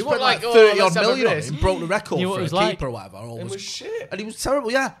 and he He spent wasn't like 30 let's odd have a million on risk. him, broke the record Knew what for it a was like. keeper or whatever. And was shit. And he was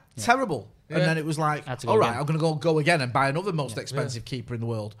terrible, terrible. And Yeah. then it was like, Had to go all right, again. I'm going to go again and buy another most expensive keeper in the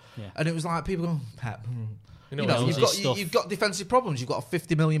world. Yeah. And it was like people going, Pep. You know what you've his got stuff. you've got defensive problems. You've got a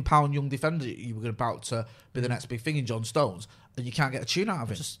 £50 million young defender you were about to be the next big thing in John Stones, and you can't get a tune out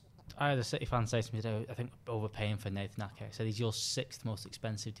of him. I had a City fan say to me today, I think overpaying for Nathan Ake. He said he's your 6th most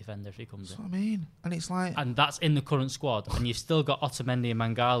expensive defender if he comes That's in. what I mean. And it's like, And that's in the current squad. And you've still got Otamendi and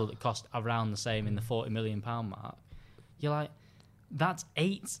Mangala that cost around the same in the £40 million mark. You're like, that's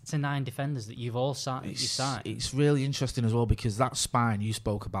 8 to 9 defenders that you've all signed. it's really interesting as well because that spine you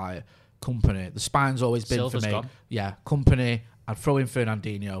spoke about it, Company. The spine's always been Silva's for me. gone. Yeah, Company. I'd throw in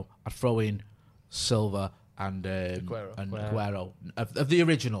Fernandinho. I'd throw in Silva and Aguero. Of the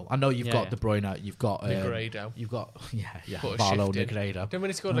original. I know you've got De Bruyne. You've got Negredo. You've got Put a Barlow, shift in. Negredo. Then when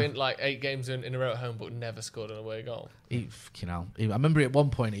he scored in like 8 games in a row at home, but never scored an away goal. Fucking hell. I remember at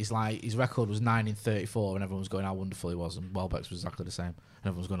one point he's like his record was 9 in 34 and everyone was going how wonderful he was and Welbeck's was exactly the same. And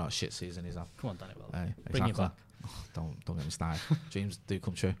everyone was going out shit season he's had. Come on, Danny Welbeck. Hey, Bring it exactly. back. Oh, don't get me started. Dreams do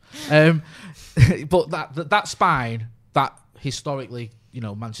come true. But that spine, that historically,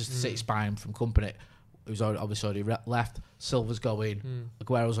 Manchester City spine from Company, who's obviously already left. Silva's going.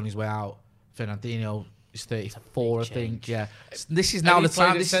 Aguero's on his way out. Fernandinho is 34, I think. Yeah. This is now And the he played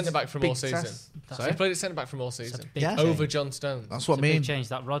time. at This centre is back from big all season. test. So Sorry? he played at centre back from all season. big Yeah. Over John Stones. That's what I It's a mean. big change.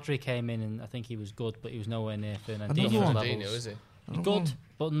 That Rodri came in and I think he was good, but he was nowhere near Another Fernandinho's one. levels. Fernandinho, is he? Good,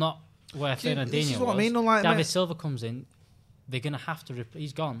 but not where See, Fernandinho this is what I was. mean, like, David mate. Silva comes in. They're going to have to...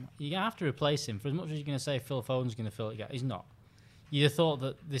 he's gone. You're going to have to replace him. For as much as you're going to say Phil Foden's going to fill it again, he's not. You'd have thought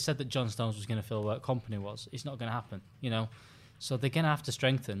that they said that John Stones was going to fill where Company was. It's not going to happen, So they're going to have to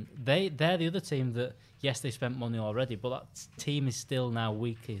strengthen. They're the other team that, yes, they spent money already, but that team is still now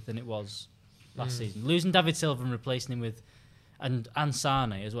weaker than it was last season. Losing David Silva and replacing him with... And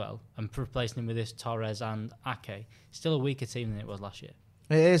Sane as well, and replacing him with this Torres and Ake, still a weaker team than it was last year.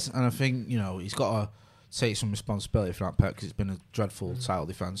 It is, and I think he's got to take some responsibility for that, Pep, because it's been a dreadful title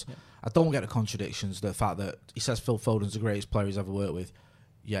defence. Yeah. I don't get the contradictions. The fact that he says Phil Foden's the greatest player he's ever worked with,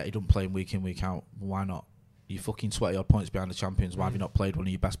 yet he doesn't play him week in, week out. Why not? You fucking 20-odd points behind the champions. Why have you not played one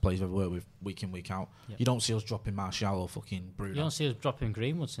of your best players you've ever worked with week in, week out? Yep. You don't see us dropping Martial or fucking Bruno. You don't see us dropping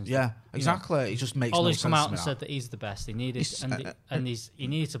Greenwood since. Yeah, exactly. It just makes no sense. Ollie's come out to me, and said that he's the best. He needed he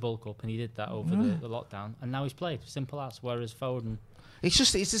needed to bulk up, and he did that over the lockdown. And now he's played. Simple as. Whereas Foden, it's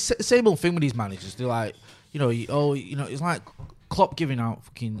the same old thing with these managers. They're like, it's like Klopp giving out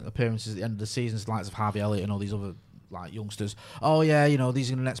fucking appearances at the end of the season, the likes of Harvey Elliott and all these other like youngsters. Oh yeah, these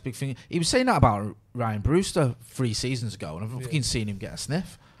are the next big thing. He was saying that about Ryan Brewster 3 seasons ago, and I've fucking seen him get a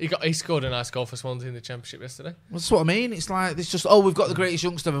sniff. He scored a nice goal for Swansea in the Championship yesterday. That's what I mean. It's like it's just we've got the greatest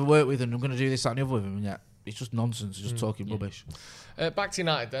youngster I've ever worked with, and I'm going to do this, that, and the other with him, and yet it's just nonsense. Just talking rubbish. Back to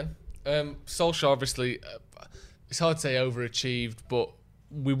United then. Solskjaer obviously, it's hard to say overachieved, but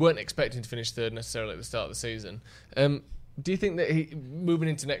we weren't expecting to finish third necessarily at the start of the season. Do you think that moving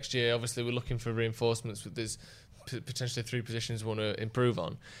into next year, obviously we're looking for reinforcements with this potentially 3 positions we want to improve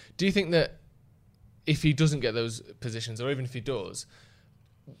on. Do you think that if he doesn't get those positions, or even if he does,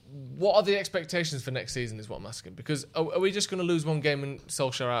 what are the expectations for next season is what I'm asking? Because are we just going to lose one game and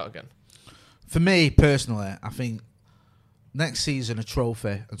Solskjaer out again? For me, personally, I think next season a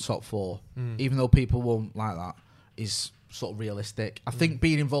trophy and top 4, even though people won't like that, is sort of realistic. I think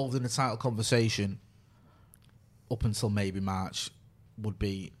being involved in the title conversation up until maybe March would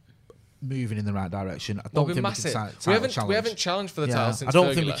be moving in the right direction. I Well, don't we're think we can massive. challenge. We haven't challenged for the title since I don't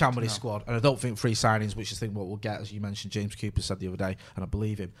Fergie think we left. can with this squad, and I don't think free signings, which is I think what we'll get, as you mentioned, James Cooper said the other day, and I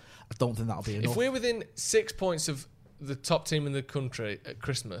believe him. I don't think that'll be enough. If we're within 6 points of the top team in the country at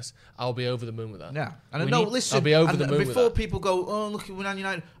Christmas, I'll be over the moon with that. Yeah, and I know. Listen, I'll be over the moon with before that. people go, "Oh, look at Man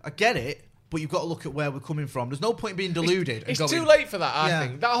United," I get it. But you've got to look at where we're coming from. There's no point in being deluded. It's and too going, late for that, I Yeah.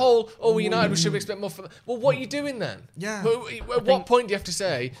 think. That whole, United, we should expect more from that. Well, what are you doing then? Yeah. At what point do you have to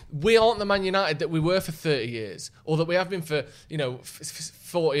say, we aren't the Man United that we were for 30 years, or that we have been for,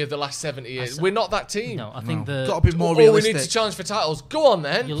 40 of the last 70 years? We're not that team. No, I think got to be more we realistic. need to challenge for titles. Go on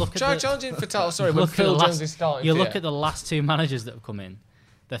then. You look at Try the- challenging for titles. Sorry, You when look at Phil the Jones is starting. You look at the last two managers that have come in,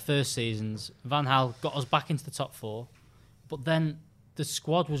 their first seasons. Van Gaal got us back into the top 4, but then the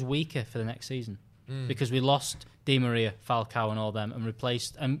squad was weaker for the next season because we lost Di Maria, Falcao, and all them,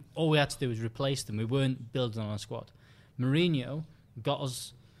 and all we had to do was replace them. We weren't building on a squad. Mourinho got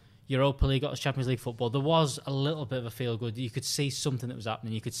us Europa League, got us Champions League football. There was a little bit of a feel good. You could see something that was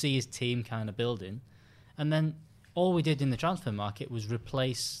happening. You could see his team kind of building, and then all we did in the transfer market was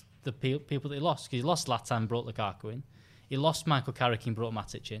replace the people that he lost. Because he lost Zlatan, brought Lukaku in. He lost Michael Carrick and brought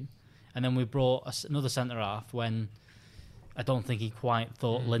Matic in. And then we brought another centre-half when I don't think he quite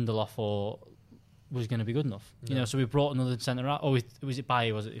thought Lindelof was going to be good enough. No. So we brought another centre-half. Oh, was it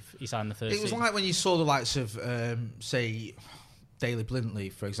Bailly, was it, if he signed the first It was season? like when you saw the likes of, say, Daley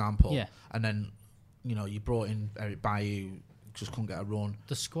Blintley, for example. Yeah. And then, you brought in Eric Bailly, just couldn't get a run.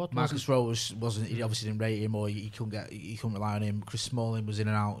 The squad Marcus Rose wasn't. He obviously didn't rate him, or he couldn't rely on him. Chris Smalling was in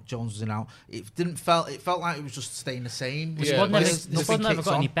and out. Jones was in and out. It felt like it was just staying the same. The Yeah. squad never, Nothing the squad never kicks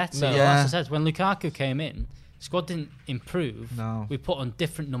got any on. better. No. As I said, when Lukaku came in, the squad didn't improve. No. We put on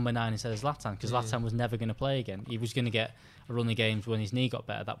different number 9 instead of Zlatan because Zlatan was never going to play again. He was going to get a run of games when his knee got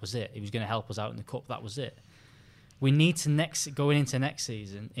better. That was it. He was going to help us out in the cup. That was it. We need to going into next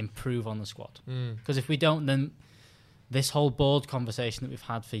season improve on the squad because if we don't, then this whole board conversation that we've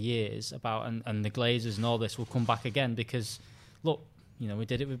had for years about and the Glazers and all this will come back again because look. We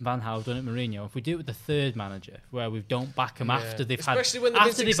did it with Van Gaal, done it with Mourinho. If we do it with the third manager, where we don't back them after they've Especially had, when they've been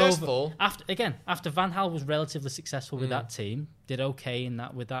after successful. after Van Gaal was relatively successful with that team, did okay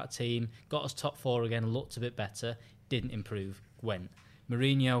with that team, got us top 4 again, looked a bit better, didn't improve, went.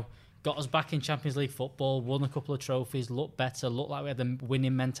 Mourinho got us back in Champions League football, won a couple of trophies, looked better, looked like we had the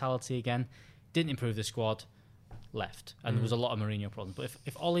winning mentality again, didn't improve the squad, left. And there was a lot of Mourinho problems. But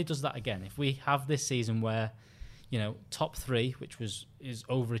if Ollie does that again, if we have this season where top 3, which is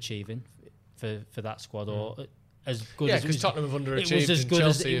overachieving for that squad, or as good as because Tottenham have underachieved. it was as and good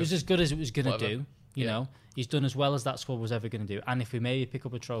as Chelsea it was as good as it was going to whatever. do. You know, he's done as well as that squad was ever going to do. And if we maybe pick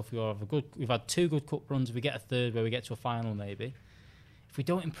up a trophy or have we've had 2 good cup runs. If we get a third where we get to a final, maybe. If we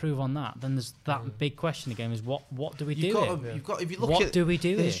don't improve on that, then there's that big question again: is what do we do? You've got. If you look What at do we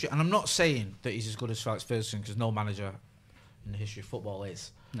do the here? history, and I'm not saying that he's as good as Alex Ferguson because no manager in the history of football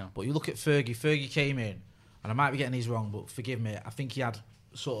is. No. But you look at Fergie. Fergie came in, and I might be getting these wrong, but forgive me. I think he had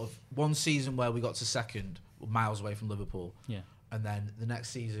sort of one season where we got to second, miles away from Liverpool. Yeah. And then the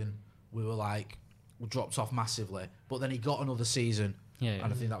next season we dropped off massively. But then he got another season. Yeah, yeah.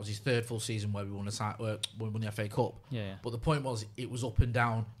 And I think that was his 3rd full season where we won the FA Cup. Yeah, yeah. But the point was, it was up and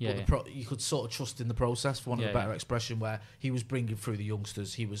down. Yeah, But you could sort of trust in the process, for want of a better expression, where he was bringing through the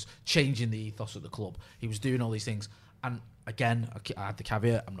youngsters. He was changing the ethos of the club. He was doing all these things. And again, I had the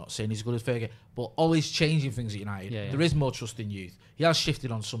caveat, I'm not saying he's as good as Fergie, but Ollie's changing things at United. Yeah, yeah. There is more trust in youth. He has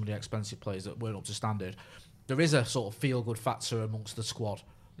shifted on some of the expensive players that weren't up to standard. There is a sort of feel-good factor amongst the squad.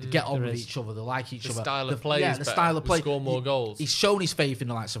 They get on with each other. They like each The other. style of play is the better. style of We play. score more goals. He's shown his faith in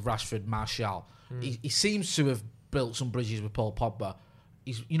the likes of Rashford, Martial. He seems to have built some bridges with Paul Pogba.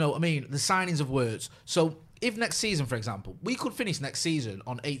 He's, you know what I mean? The signings of words. So if next season, for example, we could finish next season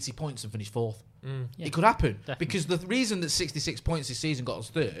on 80 points and finish 4th. It could happen. Definitely. Because the reason that 66 points this season got us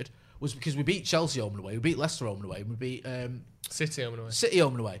 3rd was because we beat Chelsea home and away, we beat Leicester home and away, and we beat City home and away. City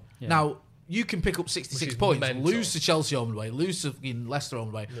home and away. Yeah. Now, you can pick up 66 Which is points, mental. lose to Chelsea home and away, lose to Leicester home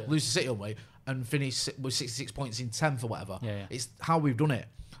and away, lose to City home and away, and finish with 66 points in 10th or whatever. Yeah, yeah. It's how we've done it.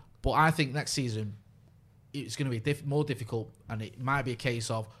 But I think next season, it's going to be more difficult, and it might be a case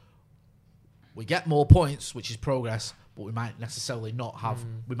of we get more points, which is progress, but we might necessarily not have,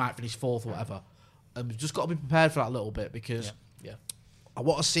 we might finish 4th or whatever. And we've just got to be prepared for that a little bit, because I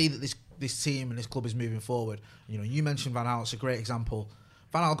want to see that this team and this club is moving forward. You know, you mentioned Van Gaal, it's a great example.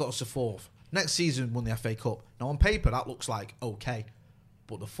 Van Gaal got us to 4th. Next season, won the FA Cup. Now, on paper, that looks like okay.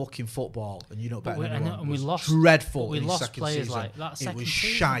 But the fucking football, and you know better than anyone, we was lost dreadful we in his lost second players season. like that. Second It was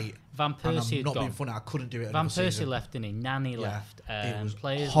season. shite. Van And Persie I'm had not gone. being funny. I couldn't do it. Van another Persie season. left, didn't he? Nani left. It was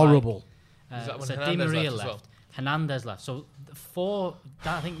Players horrible. Was that when so Di Hernandez Maria left as left. well? Hernandez left. So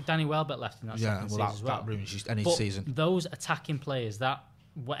I think Danny Welbeck left in that second season as well. That ruins any But season. those attacking players that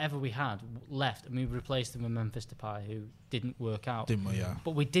whatever we had left, and we replaced them with Memphis Depay, who didn't work out. Didn't we? Yeah.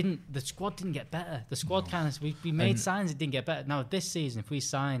 But the squad didn't get better. The squad we made signs, it didn't get better. Now this season, if we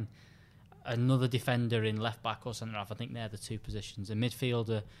sign another defender in left back or centre half, I think they're the two positions: a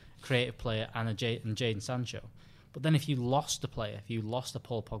midfielder, creative player, and Jadon Sancho. But then if you lost a player, if you lost a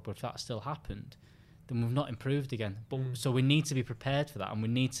Paul Pogba, if that still happened, then we've not improved again. But so we need to be prepared for that,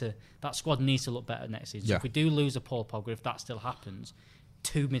 and that squad needs to look better next season. So if we do lose a Paul Pogba, if that still happens,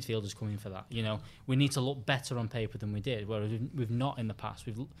 2 midfielders come in for that. You know, we need to look better on paper than we did, whereas we've not in the past.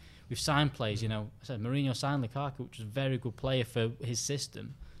 We've signed players. You know, I said Mourinho signed Lukaku, which was a very good player for his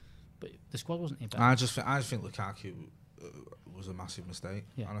system, but the squad wasn't any better. I just think Lukaku was a massive mistake,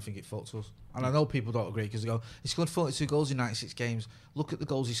 and I think it fucked us. And I know people don't agree because they go, he scored 42 goals in 96 games. Look at the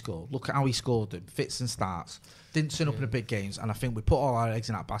goals he scored. Look at how he scored them. Fits and starts. Didn't turn up in the big games. And I think we put all our eggs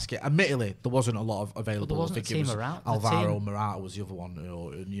in that basket. Admittedly, there wasn't a lot of available. There wasn't I think a team it was around. Alvaro Morata was the other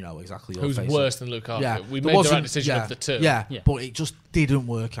one. You know exactly. Who's worse than Lukaku? Yeah, we made the right decision of the two. Yeah, but it just didn't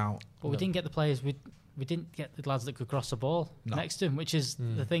work out. But we didn't get the players. We didn't get the lads that could cross the ball next to him, which is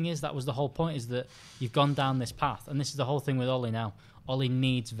the thing is that was the whole point, is that you've gone down this path, and this is the whole thing with Ole now. Ole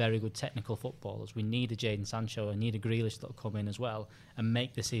needs very good technical footballers. We need a Jadon Sancho, and need a Grealish that'll come in as well and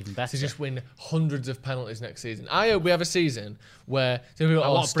make this even better. To just win hundreds of penalties next season. I hope we have a season where I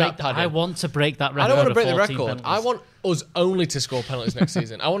want to break that record. I don't want to break the 14 record. penalties. I want us only to score penalties next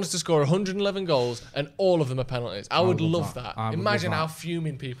season. I want us to score 111 goals and all of them are penalties. I would love that. Imagine how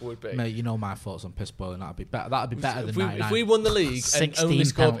fuming people would be. Mate, you know my thoughts on piss boiling. That'd be better. That'd be better than 99. If we won the league and only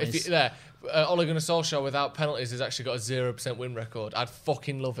scored, Ole Gunnar Solskjaer without penalties has actually got a 0% win record. I'd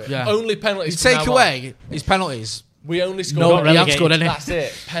fucking love it. Yeah. Only penalties. You take away his penalties. We only scored. No, he hasn't scored any. That's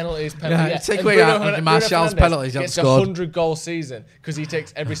it. Penalties. Yeah, take away Martial's penalties. Gets a 100-goal season because he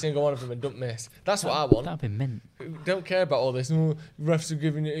takes every single one of them and don't miss. That's what I want. That'd be mint. Don't care about all this. Refs are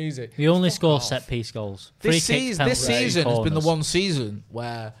giving it easy. We only score set-piece goals. This season has been the one season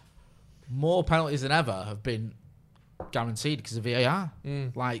where more penalties than ever have been guaranteed because of VAR.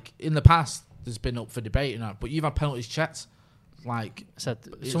 Like in the past, there's been up for debate and that, but you've had penalties checked. Like I said,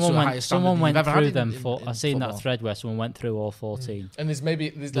 someone went through them. I've seen that thread where someone went through all 14. And there's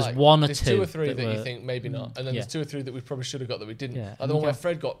like, one or there's two or three that you think maybe not, and then there's 2 or 3 that we probably should have got that we didn't. Yeah. Like the one where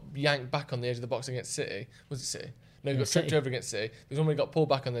Fred got yanked back on the edge of the box against City. Was it City? No, he got tripped over against City. There's one where he got pulled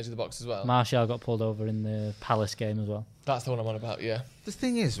back on the edge of the box as well. Martial got pulled over in the Palace game as well. That's the one I'm on about. Yeah. The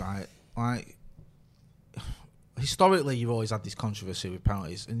thing is, right? Like historically, you've always had this controversy with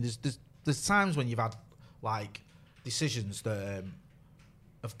penalties, and there's times when you've had like decisions that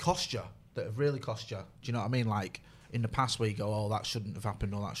have cost you, that have really cost you. Do you know what I mean? Like in the past, where you go, "Oh, that shouldn't have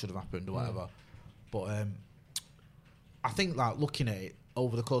happened," or "That should have happened," or whatever. But I think like looking at it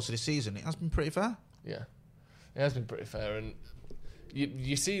over the course of the season, it has been pretty fair. Yeah, it has been pretty fair, and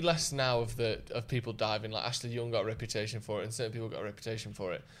you see less now of people diving. Like Ashley Young got a reputation for it, and certain people got a reputation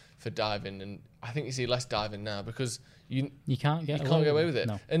for diving, and I think you see less diving now because you can't get away with it.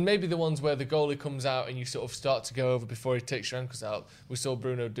 No. And maybe the ones where the goalie comes out and you sort of start to go over before he takes your ankles out. We saw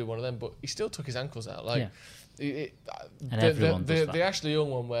Bruno do one of them, but he still took his ankles out. Like everyone does that. The Ashley Young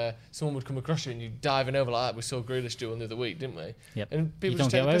one where someone would come across you and you diving over like that. We saw Grealish do one the other week, didn't we? Yep. And people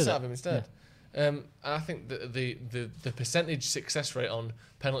just take the piss out of him instead. Yeah. And I think that the percentage success rate on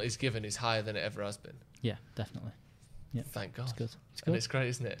penalties given is higher than it ever has been. Yeah, definitely. Yep. Thank God. It's good. And it's great,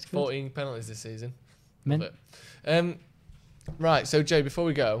 isn't it? 14 penalties this season. Mint. Love it. Right, so Jay, before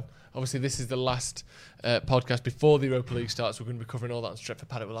we go, obviously this is the last podcast before the Europa League starts. We're going to be covering all that on Stretford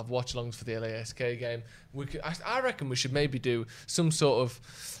Paddock. We'll have watch-alongs for the LASK game. I reckon we should maybe do some sort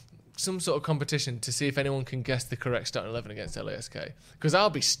of competition to see if anyone can guess the correct starting 11 against LASK. Because I'll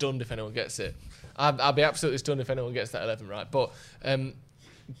be stunned if anyone gets it. I'll be absolutely stunned if anyone gets that 11 right. But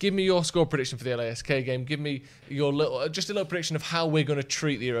give me your score prediction for the LASK game. Give me your little prediction of how we're going to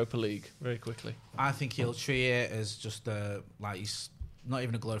treat the Europa League very quickly. I think he'll treat it as just like he's not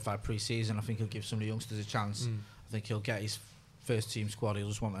even a glorified pre-season. I think he'll give some of the youngsters a chance. I think he'll get his first team squad. He'll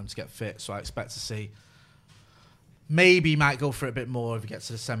just want them to get fit. So I expect to see. Maybe he might go for it a bit more if he gets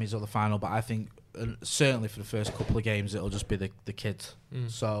to the semis or the final, but I think certainly for the first couple of games it'll just be the kids.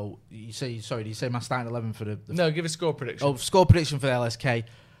 So do you say my starting 11 for the no, give a score prediction. Oh, score prediction for the LSK.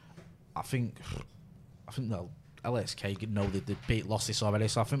 I think no, LSK know they beat Losses already,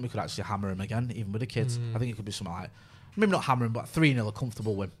 so I think we could actually hammer him again, even with the kids. I think it could be something like maybe not hammer him, but 3-0, a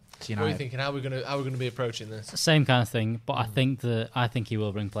comfortable win. to What are you United. thinking? How are we going to be approaching this? Same kind of thing, but I think he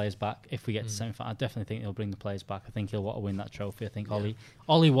will bring players back if we get to semi-final. I definitely think he'll bring the players back. I think he'll want to win that trophy. I think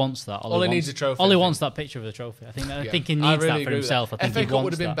Ollie wants that. Ollie needs a trophy, Ollie I wants that picture of the trophy. I think he needs I really that for agree with himself. that. I think FA he Cup wants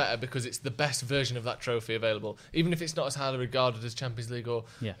would have been that. better because it's the best version of that trophy available, even if it's not as highly regarded as Champions League or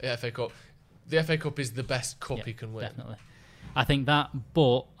FA Cup. The FA Cup is the best cup he can win. Definitely. I think that,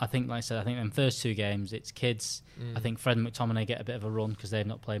 but I think, like I said, I think in first two games, it's kids. I think Fred and McTominay get a bit of a run because they've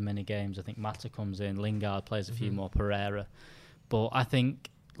not played many games. I think Mata comes in, Lingard plays a few more, Pereira. But I think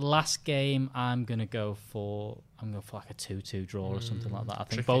last game, I'm going to go for like a 2-2 draw or something like that. I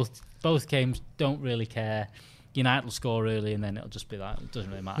think both games don't really care. United will score early and then it'll just be like, it doesn't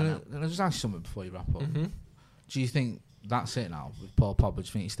really matter now. Can I just ask you something before you wrap up? Do you think that's it now with Paul Pogba? Do you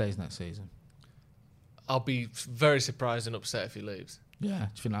think he stays next season? I'll be very surprised and upset if he leaves. Yeah.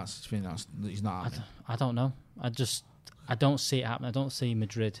 Do you think that's he's not happening? I don't know. I don't see it happening. I don't see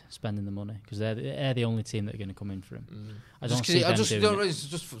Madrid spending the money because they're the only team that are going to come in for him. I don't see them doing it.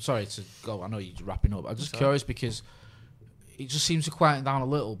 Sorry to go. I know you're wrapping up. I'm just curious because it just seems to quieten down a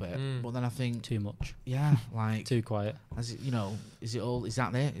little bit. But then I think Too much. yeah, like Too quiet. Is it, is it all? Is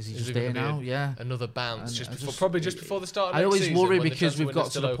that there? Is he Is just it there gonna be now? Yeah. Another bounce, And probably just before the start of I next always season, worry when the because transfer we've got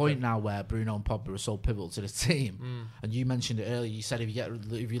window's to the still point open. now where Bruno and Pogba are so pivotal to the team. And you mentioned it earlier. You said if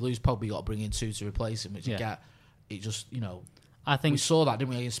you lose Pogba, you got to bring in two to replace him, which you get. It just I think we saw that, didn't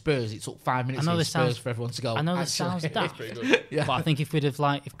we? Against Spurs, it took 5 minutes I know against this Spurs sounds- for everyone to go. I know this "Actually, sounds daft, Pretty good. Yeah. but I think if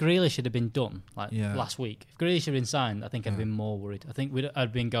Grealish had been done Yeah. last week, if Grealish had been signed, I think I'd been more worried. I think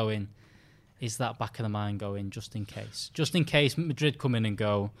I'd been going, is that back of the mind going just in case Madrid come in and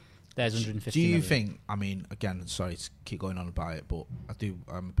go, there's 150 Do you million. think? I mean, again, sorry to keep going on about it, but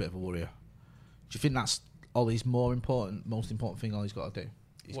I'm a bit of a worrier. Do you think that's Ollie's most important thing Ollie's got to do?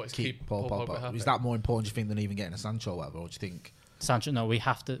 What, is keep Paul Pogba happy? Is that more important, do you think, than even getting a Sancho or whatever? Or do you think? Sancho, no, we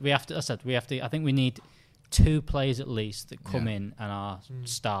have to. I think we need two players at least that come in and are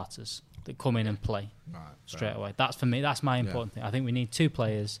starters that come in and play straight away. That's for me. That's my important thing. I think we need two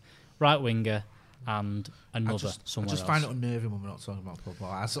players, right winger and another somewhere I just else. find it unnerving when we're not talking about Pogba.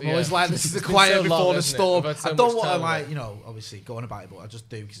 I'm Yeah. always like, this is the It's been quiet so before long, the hasn't it? storm. We've had so I don't much want to, time obviously go on about it, but I just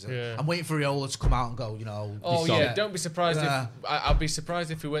do because Yeah. I'm waiting for Iola to come out and go, Oh be yeah, solid. don't be surprised Yeah. if I'll be surprised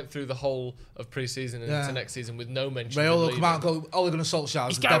if we went through the whole of pre-season and Yeah. into next season with no mention. of him Raiola will come out leaving. and go, Ole Gunnar Solskjaer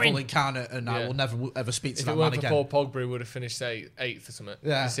is He's the devil going. incarnate, and I Yeah. will never ever speak to If that it man weren't for again. Paul Pogba, he would have finished say 8th or something.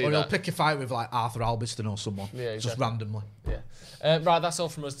 Yeah, You see or he'll that? pick a fight with like Arthur Albiston or someone, Yeah, just exactly. randomly. Yeah. Right, that's all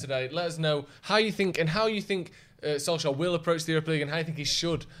from us today. Let us know how you think Solskjaer will approach the Europa League and how you think he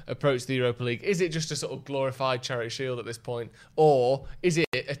should approach the Europa League. Is it just a sort of glorified charity shield at this point? Or is it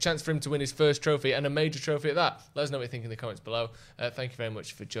a chance for him to win his first trophy and a major trophy at that? Let us know what you think in the comments below. Thank you very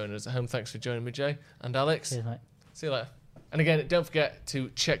much for joining us at home. Thanks for joining me, Jay and Alex. Cheers, mate. See you later. And again, don't forget to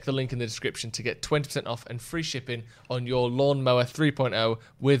check the link in the description to get 20% off and free shipping on your Lawnmower 3.0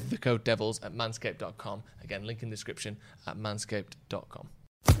 with the code DEVILS at manscaped.com. Again, link in the description at manscaped.com.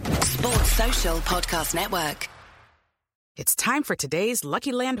 Sports Social Podcast Network. It's time for today's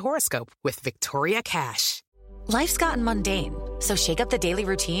Lucky Land horoscope with Victoria Cash. Life's gotten mundane, so shake up the daily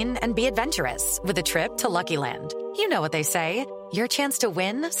routine and be adventurous with a trip to Lucky Land. You know what they say, your chance to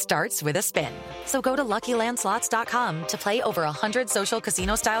win starts with a spin. So go to LuckyLandSlots.com to play over 100 social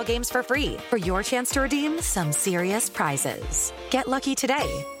casino-style games for free for your chance to redeem some serious prizes. Get lucky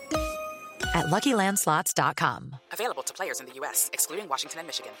today at LuckyLandSlots.com. Available to players in the U.S., excluding Washington and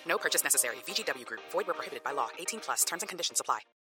Michigan. No purchase necessary. VGW Group. Void where prohibited by law. 18+. Terms and conditions apply.